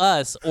people like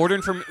us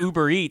ordering from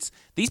Uber Eats,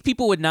 these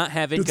people would not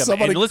have income.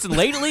 somebody- And listen,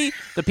 lately,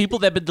 the people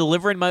that have been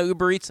delivering my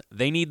Uber Eats,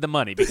 they need the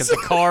money because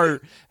the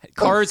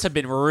cars have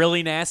been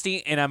really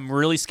nasty, and I'm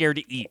really scared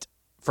to eat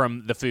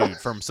from the food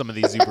from some of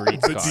these Uber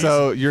Eats cars.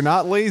 So you're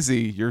not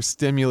lazy. You're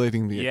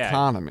stimulating the Yeah.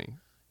 economy.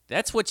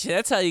 That's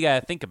how you got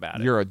to think about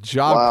it. You're a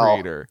job Wow.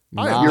 creator.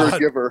 I am not- You're not- a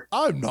giver.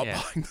 I'm not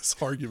Yeah. buying this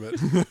argument.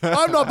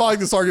 I'm not buying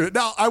this argument.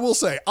 Now, I will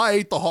say, I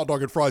ate the hot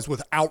dog and fries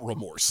without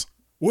remorse.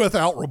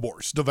 Without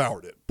remorse.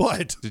 Devoured it.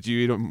 But Did you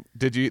eat 'em-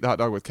 Did you eat the hot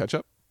dog with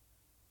ketchup,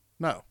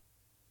 no.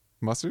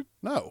 mustard,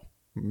 No.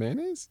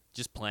 mayonnaise?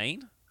 Just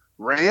plain?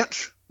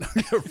 Ranch.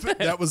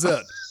 That was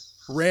it.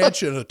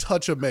 Ranch and a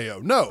touch of mayo.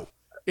 No.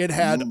 It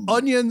had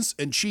onions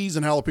and cheese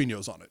and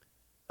jalapenos on it.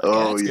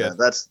 Oh that's yeah, good.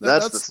 that's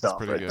That's the stuff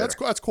pretty right good. there.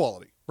 That's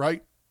quality,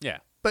 right? Yeah.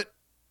 But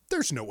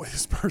there's no way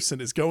this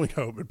person is going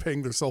home and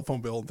paying their cell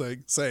phone bill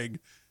and saying,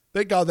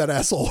 thank God that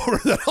asshole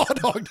ordered that hot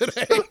dog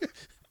today.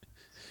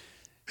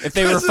 If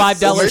they were Because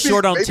 $5 Maybe-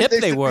 short on maybe tip, they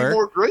they should were. be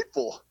more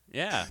grateful.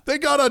 Yeah.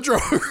 Thank God I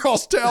drove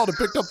across town and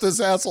picked up this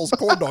asshole's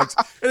corn dogs.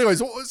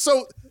 Anyways,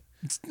 so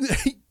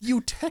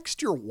you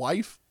text your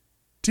wife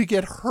to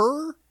get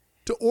her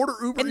to order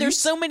Uber And there's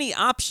Eats? so many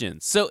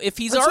options. So if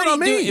he's That's what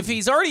already I mean. if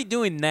he's already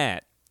doing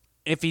that,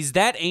 if he's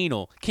that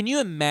anal, can you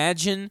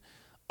imagine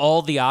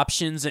all the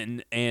options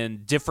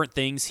and different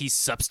things he's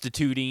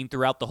substituting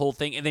throughout the whole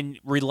thing, and then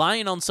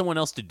relying on someone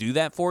else to do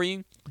that for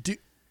you? Do-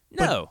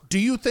 No. Do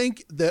you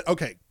think that,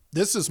 okay,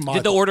 this is my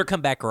Did the thought. order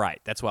come back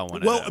right? That's what I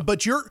want to Well, know.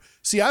 but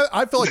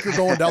I feel like you're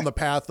going down the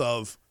path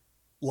of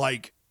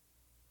like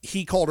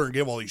he called her and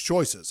gave all these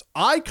choices.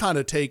 I kind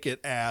of take it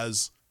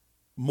as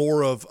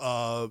more of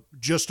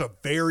just a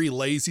very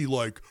lazy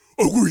like,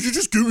 oh, will you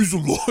just give me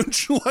some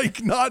lunch?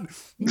 Like not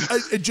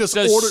it just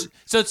so, order.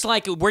 so it's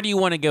like, where do you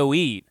want to go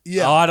eat?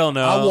 Yeah, Oh, I don't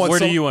know. Where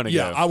do you want to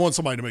Yeah, go? I want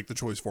somebody to make the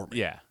choice for me.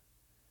 Yeah.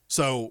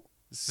 So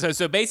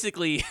So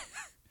basically,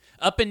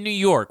 up in New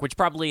York, which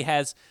probably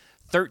has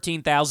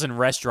 13,000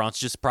 restaurants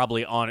just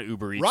probably on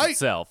Uber Eats Right.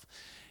 itself,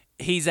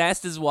 he's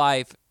asked his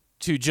wife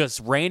to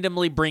just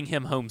randomly bring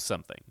him home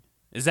something.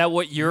 Is that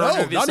what you're no,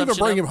 under the not even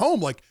assumption bring of? him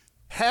home. Like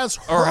has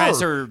her, Or has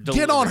her get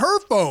deliver on it. her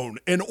phone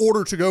and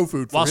order to go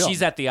food for While him.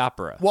 she's at the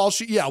opera. while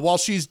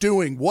she's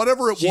doing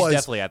whatever it She's was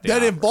definitely at the that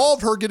opera.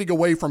 involved her getting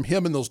away from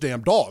him and those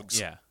damn dogs.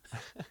 Yeah.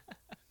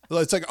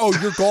 It's like, oh,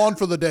 you're gone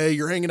for the day.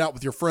 You're hanging out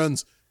with your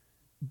friends.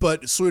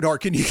 But,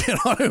 sweetheart, can you get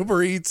on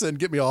Uber Eats and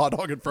get me a hot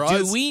dog and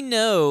fries? Do we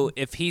know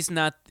if he's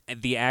not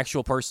the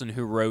actual person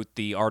who wrote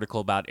the article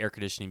about air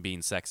conditioning being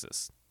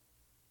sexist?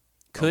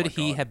 Could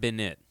he God. have been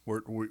it?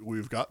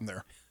 We've gotten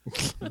there.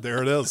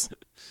 There it is.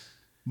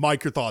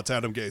 Mike, your thoughts,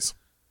 Adam Gase.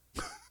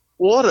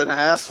 What an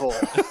asshole.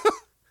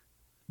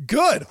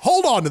 Good.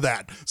 Hold on to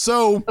that.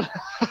 So,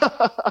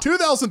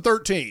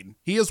 2013,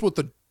 he is with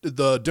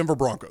the Denver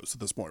Broncos at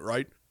this point,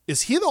 right?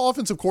 Is he the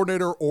offensive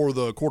coordinator or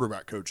the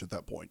quarterback coach at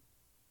that point?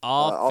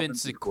 Offensive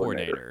offensive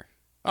coordinator.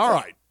 All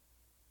right.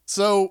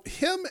 So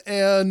him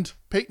and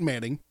Peyton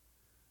Manning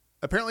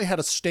apparently had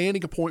a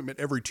standing appointment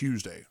every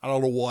Tuesday. I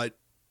don't know what,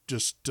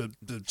 just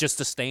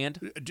to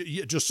stand?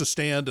 just to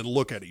stand and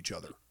look at each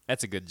other.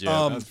 That's a good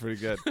joke. That's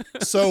pretty good.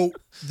 So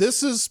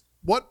this is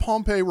what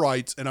Pompey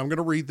writes, and I'm going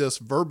to read this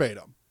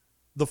verbatim.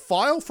 The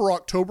file for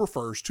October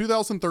 1st,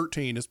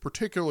 2013 is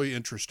particularly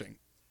interesting.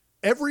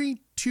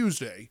 Every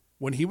Tuesday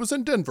when he was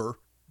in Denver,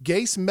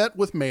 Gase met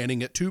with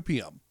Manning at 2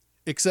 p.m.,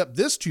 except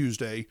this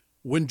Tuesday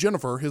when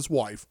Jennifer, his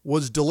wife,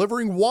 was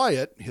delivering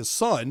Wyatt, his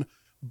son,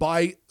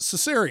 by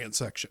cesarean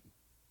section.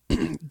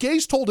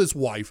 Gase told his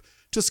wife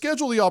to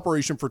schedule the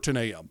operation for 10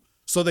 a.m.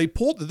 So they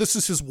pulled, this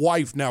is his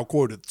wife now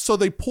quoted. So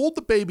they pulled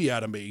the baby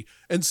out of me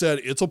and said,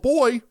 "It's a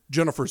boy,"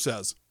 Jennifer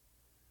says.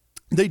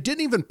 They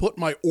didn't even put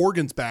my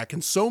organs back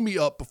and sew me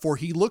up before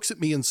he looks at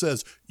me and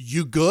says,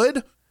 "You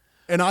good?"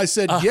 And I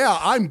said, "Yeah,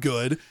 I'm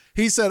good."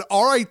 He said,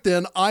 "All right,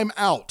 then I'm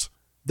out."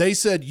 They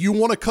said, "You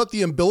want to cut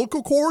the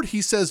umbilical cord?"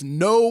 He says,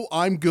 "No,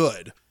 I'm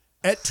good."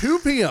 At 2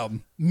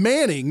 p.m.,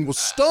 Manning was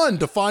stunned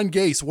to find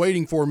Gase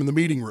waiting for him in the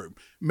meeting room.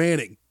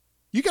 Manning: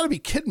 "You got to be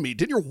kidding me.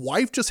 Didn't your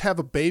wife just have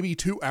a baby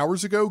 2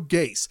 hours ago?"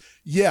 Gase: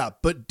 "Yeah,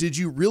 but did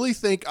you really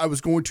think I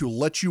was going to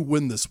let you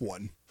win this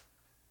one?"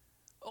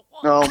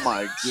 Oh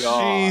my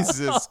God.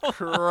 Jesus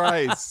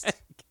Christ.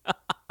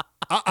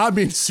 I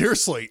mean,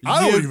 seriously.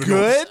 I don't even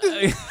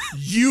know.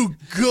 You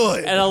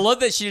good? And I love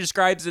that she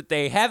describes that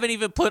they haven't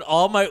even put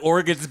all my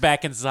organs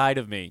back inside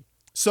of me.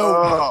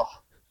 So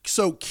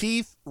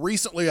Keith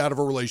recently out of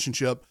a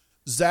relationship.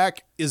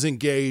 Zach is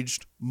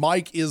engaged.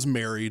 Mike is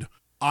married.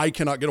 I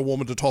cannot get a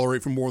woman to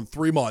tolerate for more than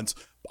 3 months.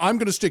 I'm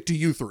going to stick to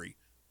you three.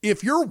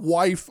 If your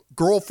wife,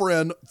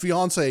 girlfriend,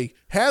 fiance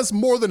has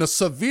more than a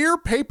severe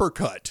paper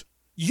cut,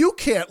 you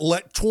can't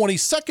let 20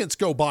 seconds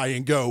go by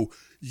and go,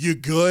 "You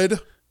good?"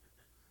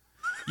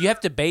 You have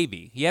to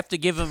baby. You have to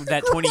give him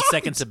that 20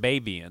 seconds of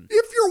babying.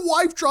 If your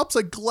wife drops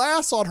a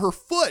glass on her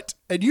foot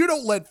and you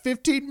don't let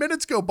 15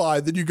 minutes go by,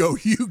 then you go,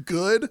 "You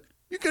good?"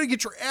 You're going to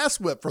get your ass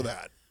whipped for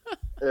that.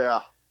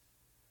 Yeah.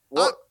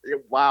 What?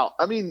 Wow.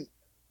 I mean,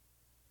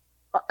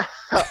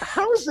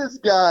 how is this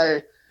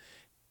guy?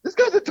 This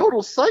guy's a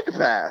total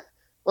psychopath.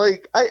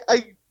 Like,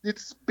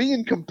 it's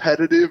being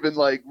competitive and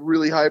like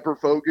really hyper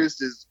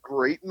focused is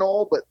great and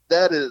all, but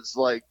that is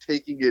like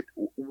taking it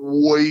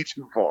way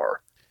too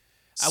far.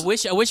 I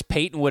wish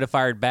Peyton would have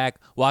fired back.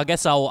 Well, I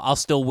guess I'll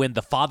still win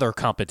the father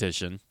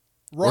competition.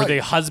 Right. Or the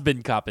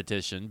husband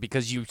competition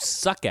because you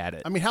suck at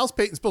it. I mean, how's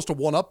Peyton supposed to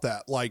one-up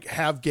that? Like,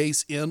 have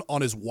Gase in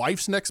on his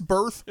wife's next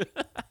birth?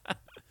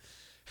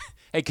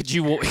 Hey, could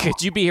you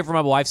be here for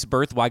my wife's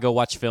birth while I go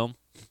watch film?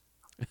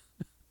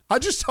 I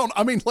just don't.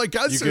 I mean, like,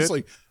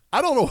 seriously,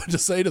 I don't know what to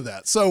say to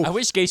that. So I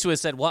wish Gase would have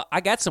said, "Well,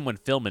 I got someone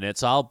filming it,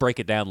 so I'll break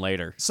it down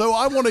later." So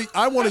I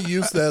want to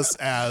use this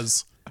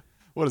as,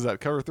 what is that,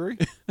 cover 3?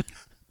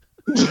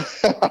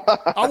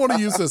 I want to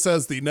use this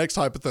as the next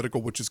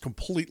hypothetical, which is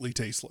completely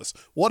tasteless.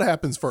 What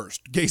happens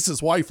first?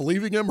 Gase's wife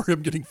leaving him or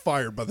him getting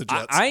fired by the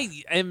Jets?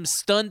 I am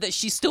stunned that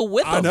she's still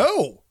with him. I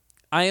know.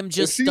 I am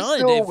just If she's stunned.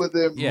 still with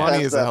him, Yeah. Money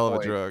past is a that hell of a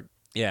point, drug.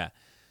 Yeah.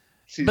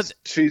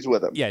 She's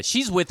with him. Yeah,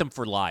 she's with him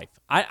for life.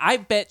 I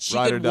bet she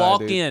Ride or could die,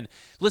 walk dude. in.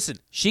 Listen,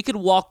 she could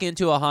walk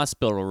into a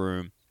hospital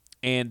room,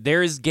 and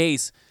there is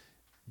Gase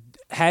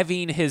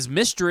having his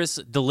mistress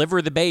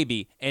deliver the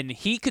baby, and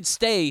he could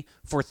stay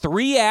for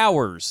 3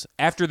 hours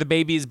after the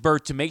baby is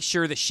birthed to make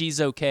sure that she's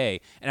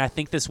okay. And I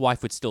think this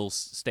wife would still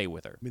stay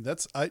with her. I mean,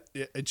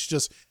 it's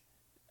just.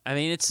 I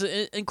mean, it's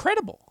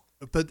incredible.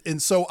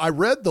 And so I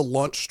read the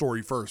lunch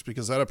story first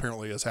because that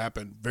apparently has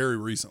happened very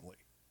recently.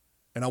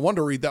 And I wanted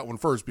to read that one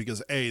first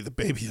because the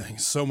baby thing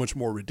is so much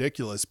more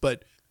ridiculous.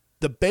 But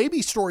the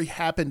baby story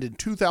happened in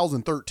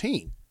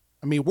 2013.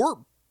 I mean, we're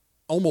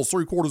almost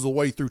 3/4 of the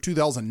way through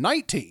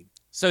 2019.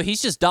 So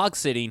he's just dog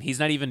sitting. He's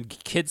not even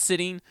kid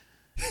sitting.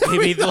 I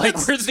mean, like,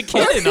 where's the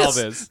kid in all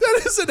this?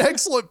 That is an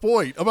excellent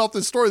point about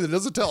this story that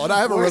doesn't tell. And I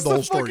haven't read the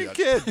whole story yet.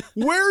 Kid?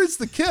 Where is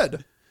the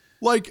kid?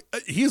 Like,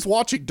 he's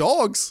watching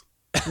dogs.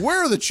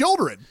 Where are the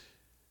children?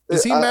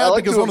 Is he mad I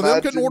like because to one of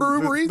them couldn't imagine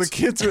order Uber The Eats?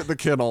 kids are at the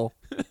kennel.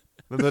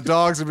 And the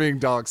dogs are being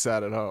dog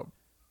sat at home.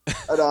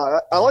 And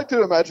I like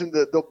to imagine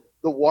that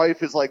the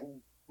wife is like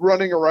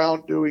running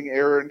around doing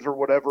errands or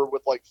whatever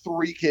with like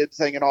 3 kids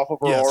hanging off of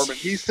her Yes. arm, and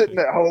he's sitting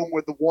at home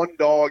with the one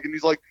dog, and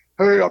he's like,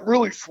 "Hey, I'm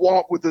really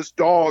swamped with this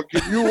dog.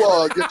 Can you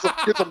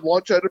get some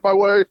lunch headed my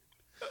way?"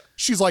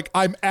 She's like,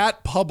 "I'm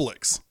at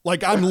Publix.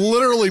 Like, I'm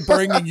literally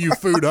bringing you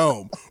food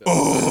home."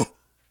 Oh,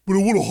 but I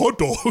want a hot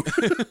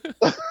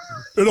dog.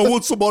 And I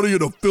want somebody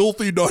in a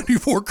filthy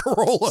 94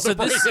 Corolla to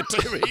bring it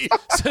to me.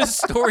 So this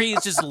story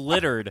is just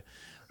littered.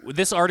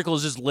 This article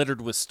is just littered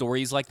with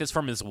stories like this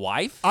from his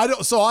wife. I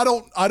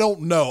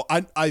don't know.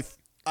 I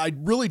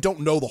really don't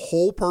know the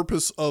whole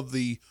purpose of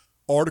the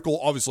article.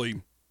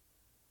 Obviously,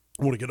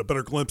 I want to get a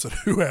better glimpse at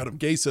who Adam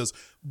Gase is,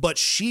 but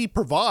she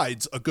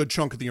provides a good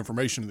chunk of the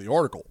information in the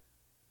article.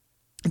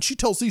 And she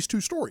tells these 2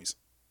 stories.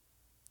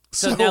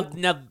 So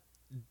now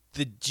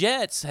the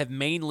Jets have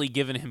mainly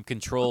given him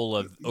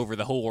control over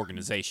the whole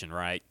organization,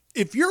 right?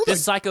 If you're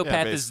This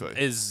psychopath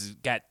basically. is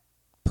got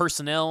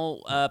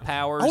personnel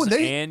powers Oh, and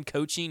and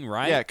coaching,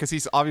 right? Yeah, because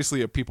he's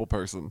obviously a people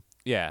person.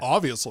 Yeah.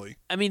 Obviously.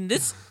 I mean,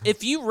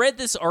 if you read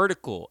this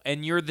article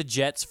and you're the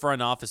Jets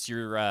front office,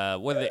 you're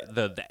what are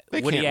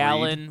They Woody can't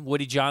Allen,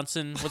 Woody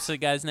Johnson. What's the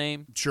guy's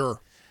name?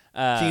 Sure.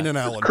 Keenan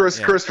Allen.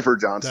 Christopher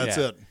Johnson. That's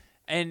Yeah. it.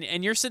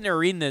 And you're sitting there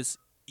reading this,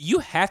 you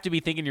have to be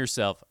thinking to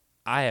yourself,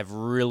 I have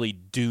really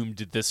doomed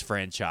this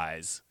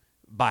franchise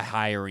by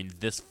hiring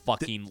this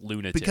fucking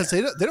lunatic. Because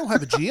they don't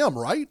have a GM,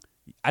 right?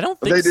 I don't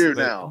think They so. do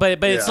now.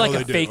 But it's Yeah. like Oh, a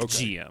they do. fake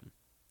Okay. GM,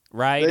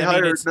 right? They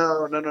hired it's,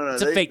 no.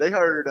 it's a fake. They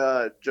hired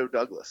Joe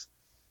Douglas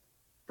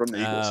from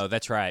the Eagles. Oh,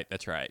 that's right.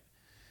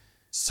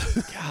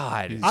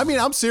 God. I mean,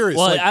 I'm serious.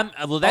 Well, Like,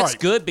 that's all right.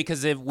 good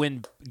because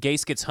when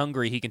Gase gets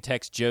hungry, he can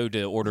text Joe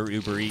to order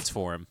Uber Eats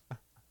for him.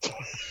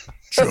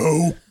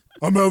 Joe,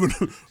 I'm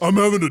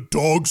having a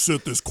dog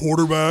sit this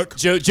quarterback.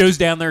 Joe's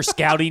down there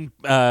scouting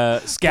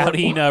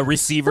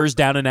receivers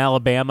down in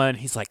Alabama, and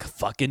he's like,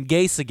 "Fucking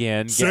Gase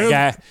again.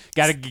 Sam-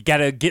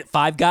 Gotta get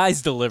 5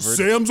 guys delivered."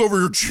 Sam's over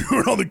here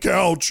chewing on the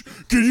couch.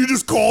 Can you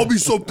just call me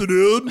something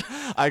in?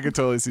 I could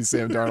totally see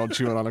Sam Darnold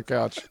chewing on a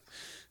couch.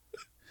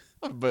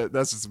 But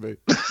that's just me.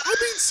 I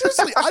mean,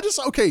 seriously, I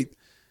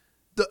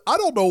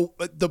don't know.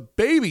 The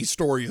baby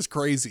story is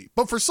crazy,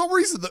 but for some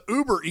reason, the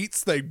Uber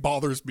Eats thing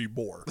bothers me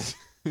more.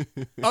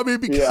 I mean,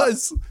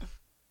 because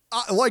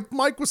like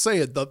Mike was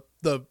saying,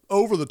 the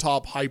over the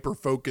top, hyper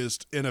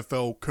focused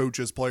NFL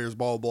coaches, players,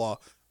 blah, blah,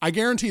 blah. I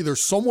guarantee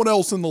there's someone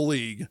else in the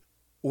league,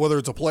 whether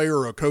it's a player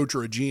or a coach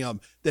or a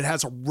GM, that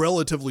has a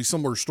relatively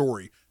similar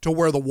story to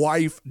where the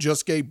wife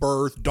just gave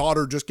birth,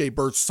 daughter just gave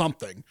birth,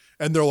 something,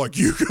 and they're like,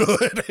 "You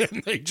good?"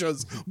 and they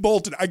just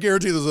bolted. I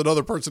guarantee there's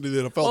another person in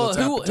the NFL that's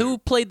happened to. Who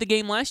played the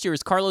game last year?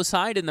 Is Carlos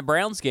Hyde in the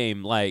Browns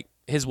game? Like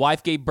his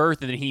wife gave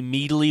birth, and then he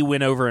immediately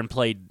went over and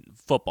played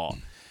football.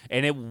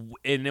 And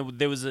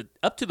there was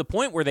up to the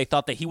point where they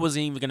thought that he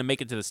wasn't even going to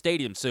make it to the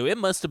stadium. So it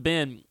must have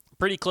been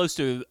pretty close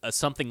to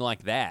something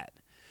like that,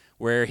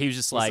 where he was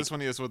just Was like, this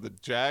when he was with the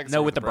Jags? no,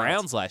 or with the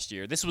Browns last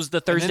year. This was the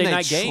And then Thursday they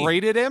night game.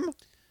 traded him?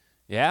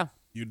 Yeah.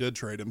 You did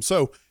trade him.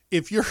 So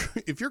if you're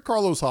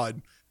Carlos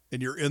Hyde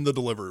and you're in the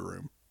delivery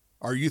room,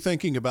 are you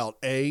thinking about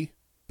A,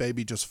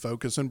 baby, just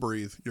focus and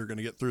breathe, you're going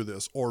to get through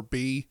this, or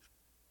B,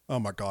 oh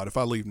my God, if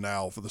I leave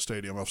now for the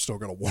stadium, I'm still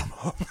going to warm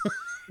up.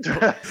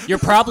 You're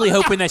probably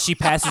hoping that she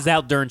passes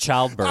out during I've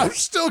childbirth.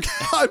 still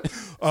got,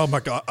 oh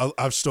my God,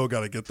 I've still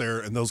got to get there,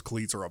 and those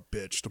cleats are a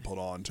bitch to put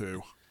on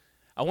too.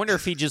 I wonder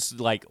if he just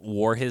like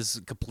wore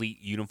his complete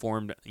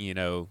uniform,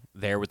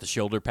 there with the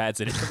shoulder pads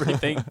and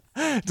everything.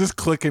 Just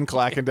clicking,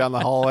 clacking down the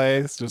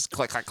hallways. Just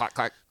click, clack, clack,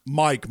 clack.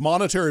 Mike,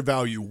 monetary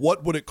value,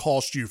 what would it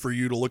cost you for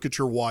you to look at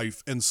your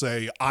wife and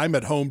say, I'm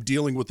at home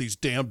dealing with these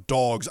damn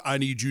dogs. I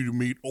need you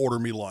to order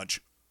me lunch.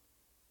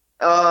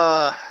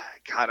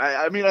 God,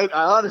 I mean, I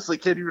honestly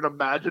can't even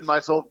imagine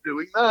myself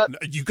doing that.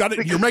 You got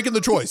it. You're making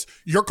the choice.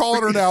 You're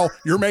calling her now.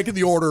 You're making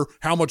the order.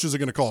 How much is it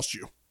going to cost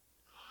you?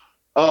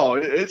 Oh,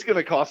 it's going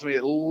to cost me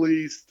at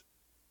least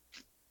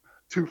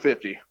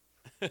 $250.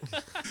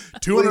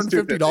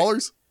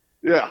 $250?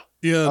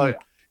 Yeah.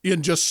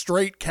 In just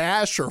straight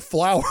cash or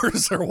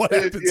flowers or what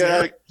happens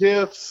Yeah,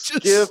 here?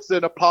 gifts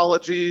and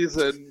apologies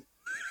and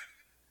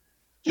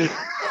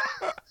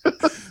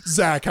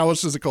Zach, how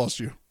much does it cost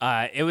you?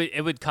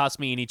 It would cost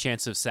me any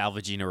chance of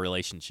salvaging a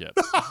relationship.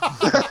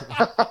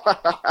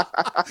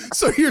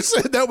 So you're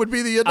saying that would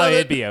be the end of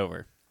It'd it? be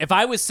over. If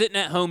I was sitting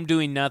at home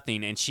doing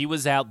nothing and she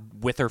was out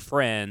with her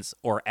friends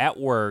or at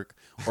work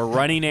or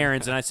running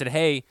errands, and I said,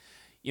 "Hey,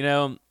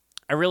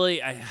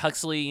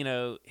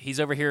 Huxley, he's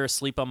over here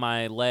asleep on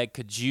my leg.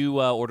 Could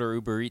you order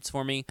Uber Eats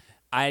for me?"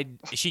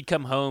 She'd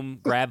come home,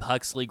 grab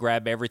Huxley,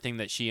 grab everything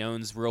that she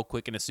owns real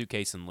quick in a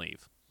suitcase and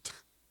leave.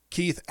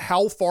 Keith,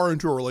 how far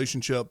into a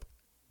relationship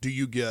do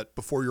you get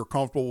before you're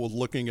comfortable with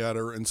looking at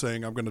her and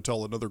saying, I'm going to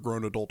tell another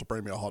grown adult to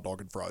bring me a hot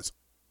dog and fries?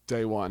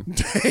 Day one.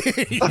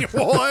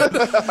 What?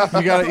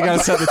 You gotta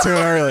set the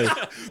tone early.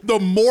 The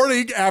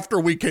morning after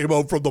we came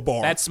home from the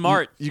bar. That's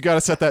smart. You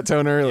gotta set that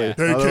tone early. Yeah.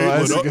 Hey,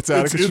 Otherwise, Caitlin, it gets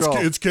out of control.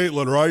 It's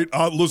Caitlin, right?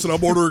 Listen,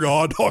 I'm ordering a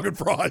hot dog and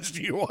fries.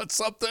 Do you want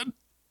something?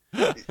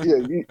 yeah,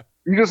 you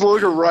just look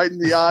her right in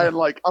the eye and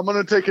like, I'm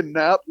gonna take a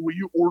nap. Will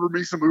you order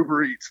me some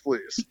Uber Eats,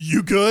 please?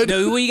 You good?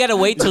 No, you got to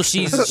wait till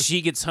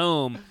she gets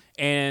home,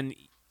 and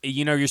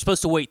you're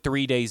supposed to wait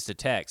 3 days to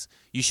text.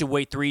 You should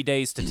wait 3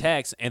 days to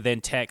text and then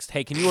text,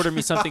 "Hey, can you order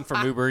me something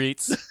from Uber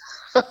Eats?"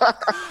 All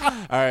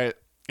right.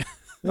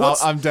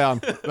 I'm down.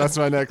 That's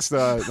my next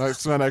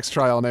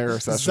trial and error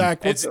session.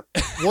 Zach, what's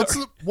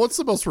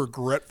the most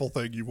regretful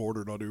thing you've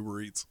ordered on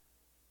Uber Eats?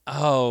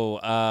 Oh,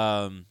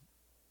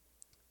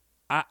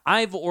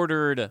 I've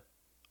ordered.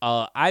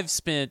 I've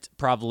spent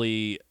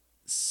probably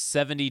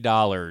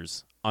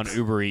 $70 on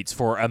Uber Eats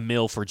for a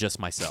meal for just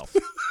myself.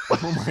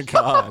 Oh my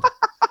God.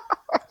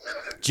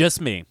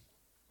 Just me.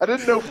 I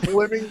didn't know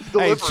Fleming's Hey,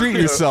 delivered. treat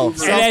yourself.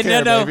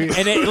 Self-care, baby.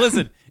 And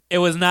listen, it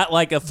was not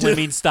like a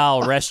Fleming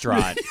style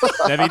restaurant.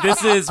 I mean,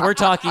 we're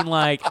talking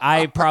like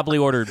I probably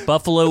ordered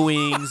buffalo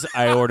wings.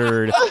 I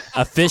ordered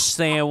a fish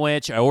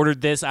sandwich. I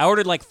ordered this. I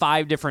ordered like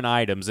 5 different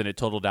items, and it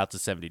totaled out to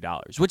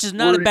 $70, which is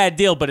not a bad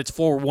deal, but it's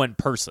for one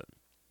person.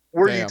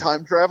 Were you Damn.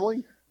 time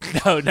traveling?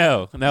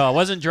 No, I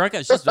wasn't drunk. I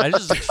was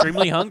just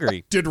extremely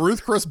hungry. Did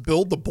Ruth Chris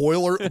build the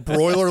broiler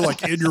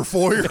like in your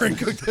foyer and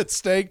cook that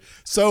steak?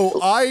 So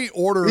I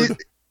ordered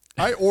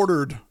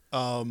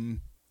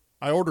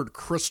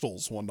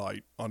Crystals one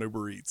night on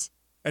Uber Eats,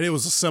 and it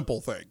was a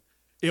simple thing.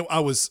 I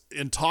was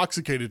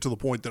intoxicated to the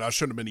point that I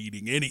shouldn't have been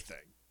eating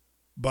anything,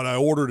 but I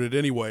ordered it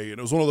anyway. And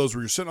it was one of those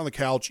where you're sitting on the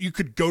couch, you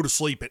could go to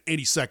sleep at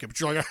any second, but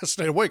you're like, I gotta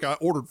stay awake. I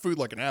ordered food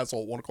like an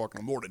asshole at 1 o'clock in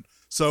the morning.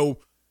 So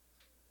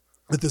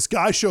this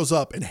guy shows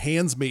up and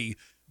hands me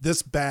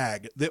this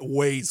bag that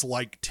weighs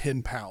like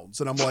 10 pounds.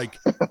 And I'm like,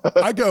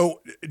 I go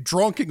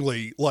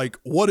drunkenly, like,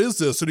 what is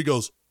this? And he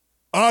goes,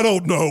 I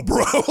don't know,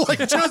 bro.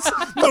 Like, just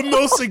the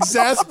most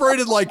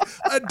exasperated, like,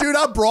 dude,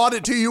 I brought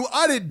it to you.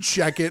 I didn't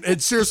check it.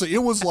 And seriously,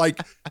 it was like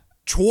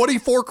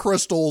 24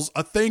 Crystals,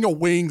 a thing of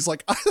wings.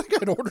 Like, I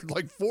think I'd ordered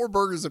like 4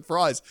 burgers and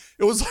fries.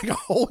 It was like a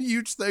whole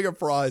huge thing of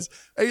fries.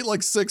 I ate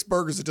like 6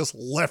 burgers and just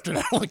left it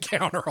out on the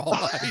counter all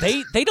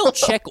night. They don't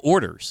check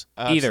orders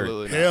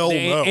either. Hell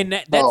no. And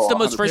that's the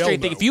most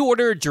frustrating thing. If you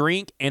order a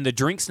drink and the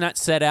drink's not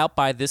set out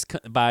by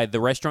the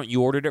restaurant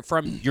you ordered it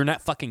from, you're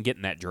not fucking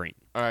getting that drink.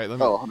 All right,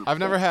 I've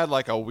never had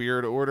like a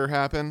weird order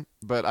happen,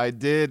 but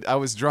I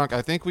was drunk.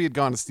 I think we had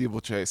gone to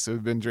Steeplechase, so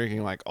we've been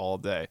drinking like all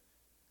day.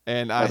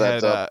 And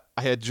I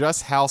had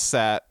just house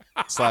sat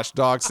 /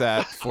 dog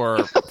sat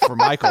for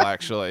Michael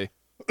actually,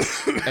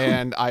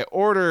 and I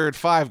ordered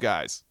Five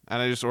Guys,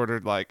 and I just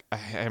ordered like a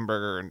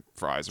hamburger and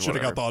fries. Should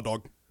have got the hot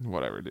dog.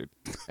 Whatever, dude.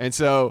 And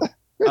so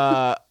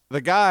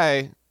the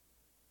guy,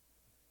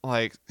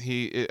 like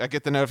I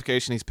get the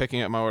notification he's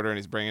picking up my order and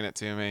he's bringing it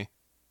to me.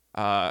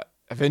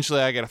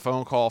 Eventually, I get a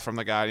phone call from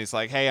the guy, and he's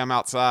like, "Hey, I'm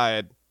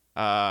outside,"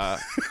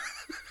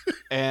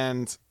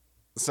 and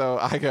so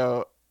I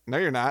go, "No,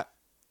 you're not."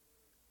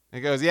 He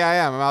goes, "Yeah, I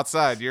am. I'm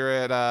outside. You're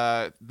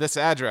at this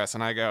address."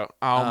 And I go,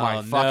 "Oh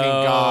my fucking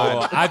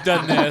God. I've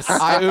done this."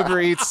 I Uber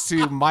Eats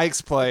to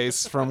Mike's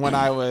place from when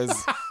I was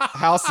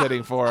house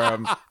sitting for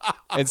him.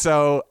 And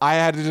so I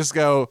had to just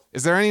go,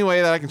 "Is there any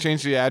way that I can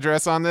change the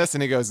address on this?"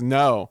 And he goes,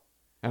 "No."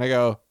 And I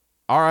go,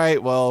 "All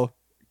right, well,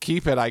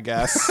 keep it, I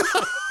guess."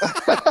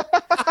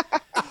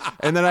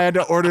 And then I had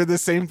to order the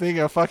same thing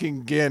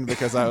again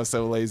because I was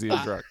so lazy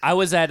and drunk. I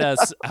was at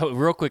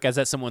real quick. I was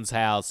at someone's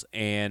house,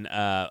 and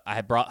I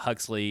had brought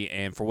Huxley,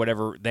 and for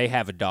whatever, they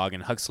have a dog,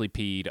 and Huxley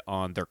peed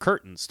on their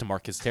curtains to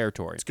mark his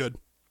territory. It's good.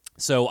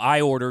 So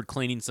I ordered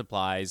cleaning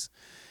supplies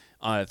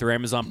through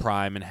Amazon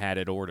Prime and had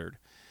it ordered.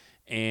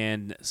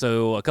 And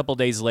so a couple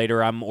days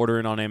later, I'm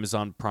ordering on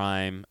Amazon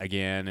Prime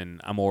again,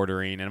 and I'm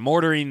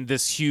ordering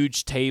this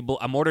huge table.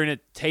 I'm ordering a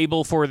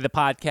table for the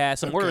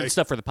podcast. I'm ordering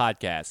stuff for the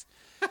podcast.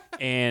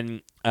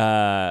 And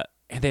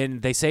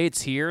then they say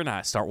it's here, and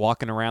I start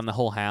walking around the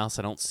whole house.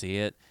 I don't see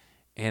it.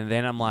 And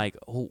then I'm like,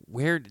 oh,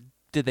 where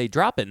did they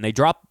drop it? And they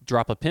drop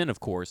a pin, of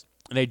course.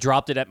 And they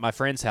dropped it at my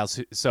friend's house.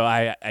 So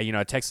I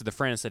texted the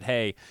friend and said,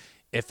 hey,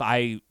 if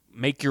I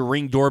make your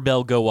Ring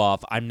doorbell go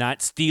off, I'm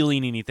not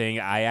stealing anything.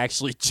 I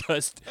actually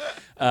just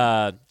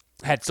had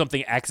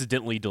something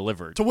accidentally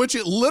delivered. To which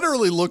it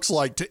literally looks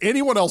like to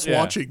anyone else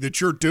watching that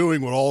you're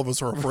doing what all of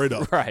us are afraid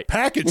of. Right.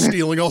 Package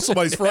stealing on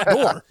somebody's front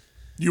door.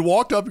 You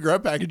walked up, you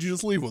grab a package, you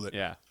just leave with it.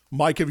 Yeah.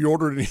 Mike, have you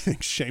ordered anything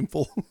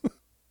shameful?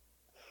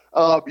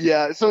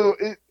 Yeah. So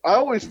I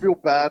always feel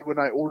bad when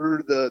I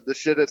order the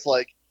shit. It's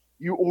like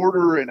you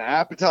order an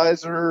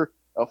appetizer,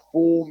 a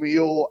full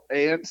meal,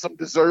 and some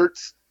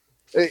desserts,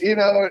 and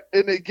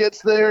it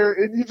gets there,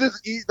 and you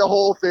just eat the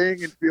whole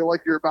thing and feel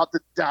like you're about to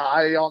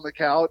die on the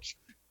couch.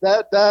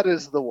 That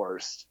is the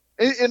worst.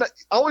 And I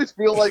always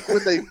feel like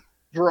when they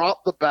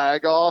drop the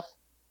bag off,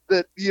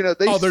 that they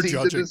see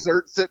judging. The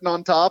dessert sitting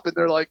on top, and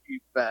they're like,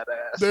 "You fat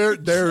ass."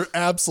 They're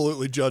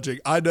absolutely judging.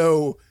 I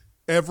know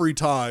every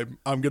time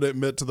I'm going to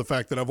admit to the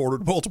fact that I've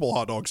ordered multiple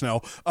hot dogs now.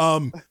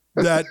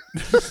 That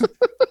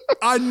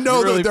I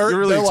know you're they're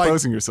really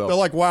exposing like, yourself. They're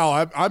like,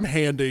 "Wow, I'm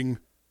handing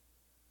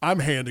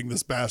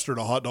this bastard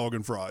a hot dog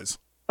and fries."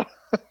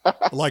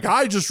 Like,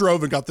 I just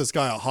drove and got this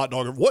guy a hot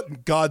dog. What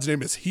in God's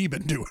name has he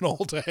been doing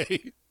all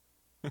day?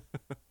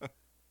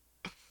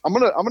 I'm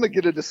gonna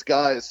get a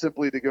disguise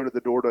simply to go to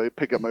the door to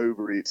pick up my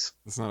Uber Eats.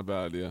 That's not a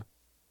bad idea.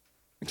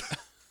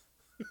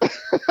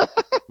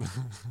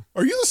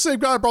 Are you the same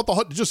guy I brought the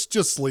hot?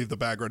 Just leave the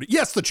bag ready.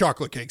 Yes, the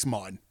chocolate cake's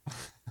mine.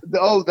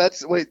 Oh, that's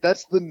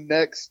the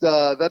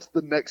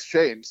next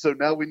change. So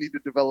now we need to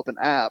develop an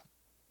app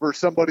for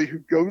somebody who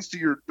goes to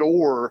your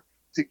door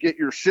to get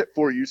your shit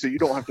for you, so you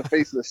don't have to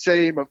face the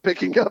shame of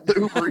picking up the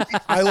Uber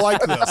Eats. I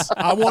like this.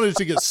 I wanted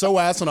to get so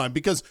asinine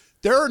because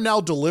there are now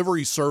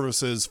delivery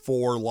services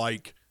for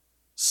like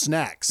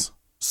snacks.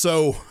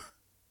 So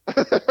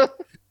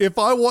if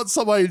I want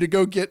somebody to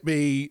go get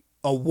me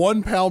a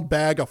 1 pound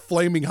bag of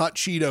flaming hot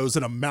Cheetos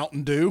and a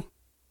Mountain Dew,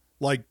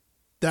 like,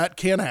 that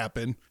can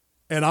happen.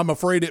 And I'm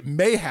afraid it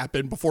may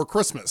happen before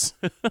Christmas.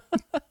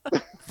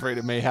 Afraid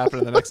it may happen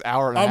in the next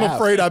hour and a half. I'm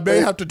afraid I may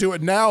have to do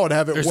it now and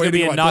have it There's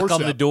waiting going to be a knock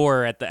doorstep. on the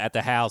door at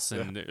the house,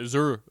 and is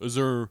there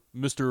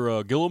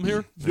Mr. Gillum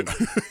here?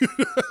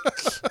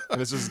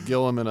 And it's just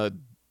Gillum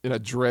in a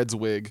dreads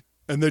wig.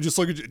 And they just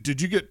look at you.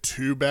 Did you get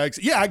 2 bags?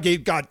 Yeah, I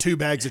got 2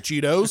 bags of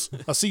Cheetos.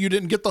 I see you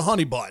didn't get the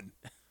honey bun.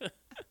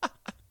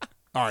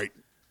 All right.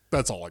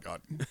 That's all I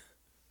got.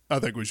 I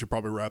think we should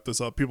probably wrap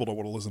this up. People don't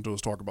want to listen to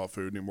us talk about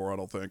food anymore, I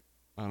don't think.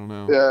 I don't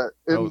know. Yeah,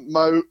 and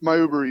my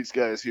Uber Eats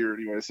guy is here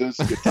anyway, so it's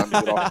a good time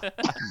to get off.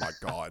 Oh, my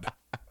God.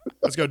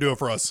 That's going to do it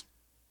for us.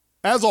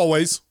 As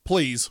always,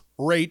 please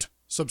rate,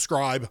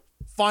 subscribe,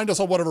 find us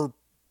on whatever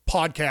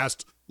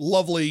podcast,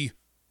 lovely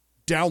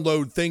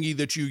download thingy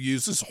that you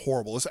use. This is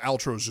horrible. This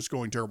outro is just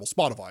going terrible.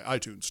 Spotify,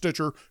 iTunes,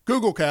 Stitcher,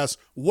 Google Cast,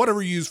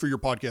 whatever you use for your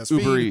podcast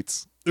feed.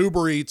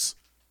 Uber Eats.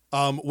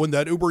 When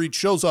that Uber Eats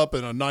shows up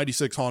in a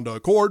 96 Honda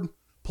Accord,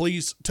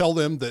 please tell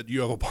them that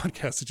you have a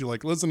podcast that you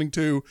like listening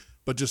to,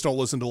 but just don't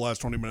listen to the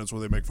last 20 minutes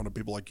where they make fun of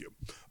people like you.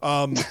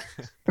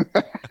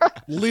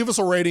 Leave us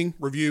a rating,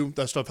 review.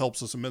 That stuff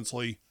helps us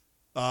immensely.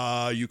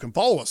 You can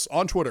follow us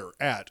on Twitter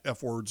at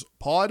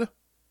FWordsPod.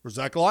 For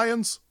Zach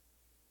Lyons,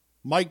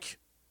 Mike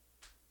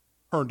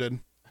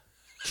Herndon,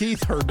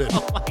 Keith Herndon,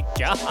 Oh my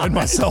God. and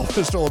myself,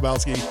 Mr.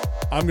 Lebowski.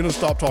 I'm going to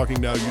stop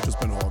talking now. You've just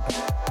been hogged.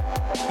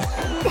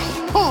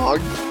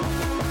 Hog.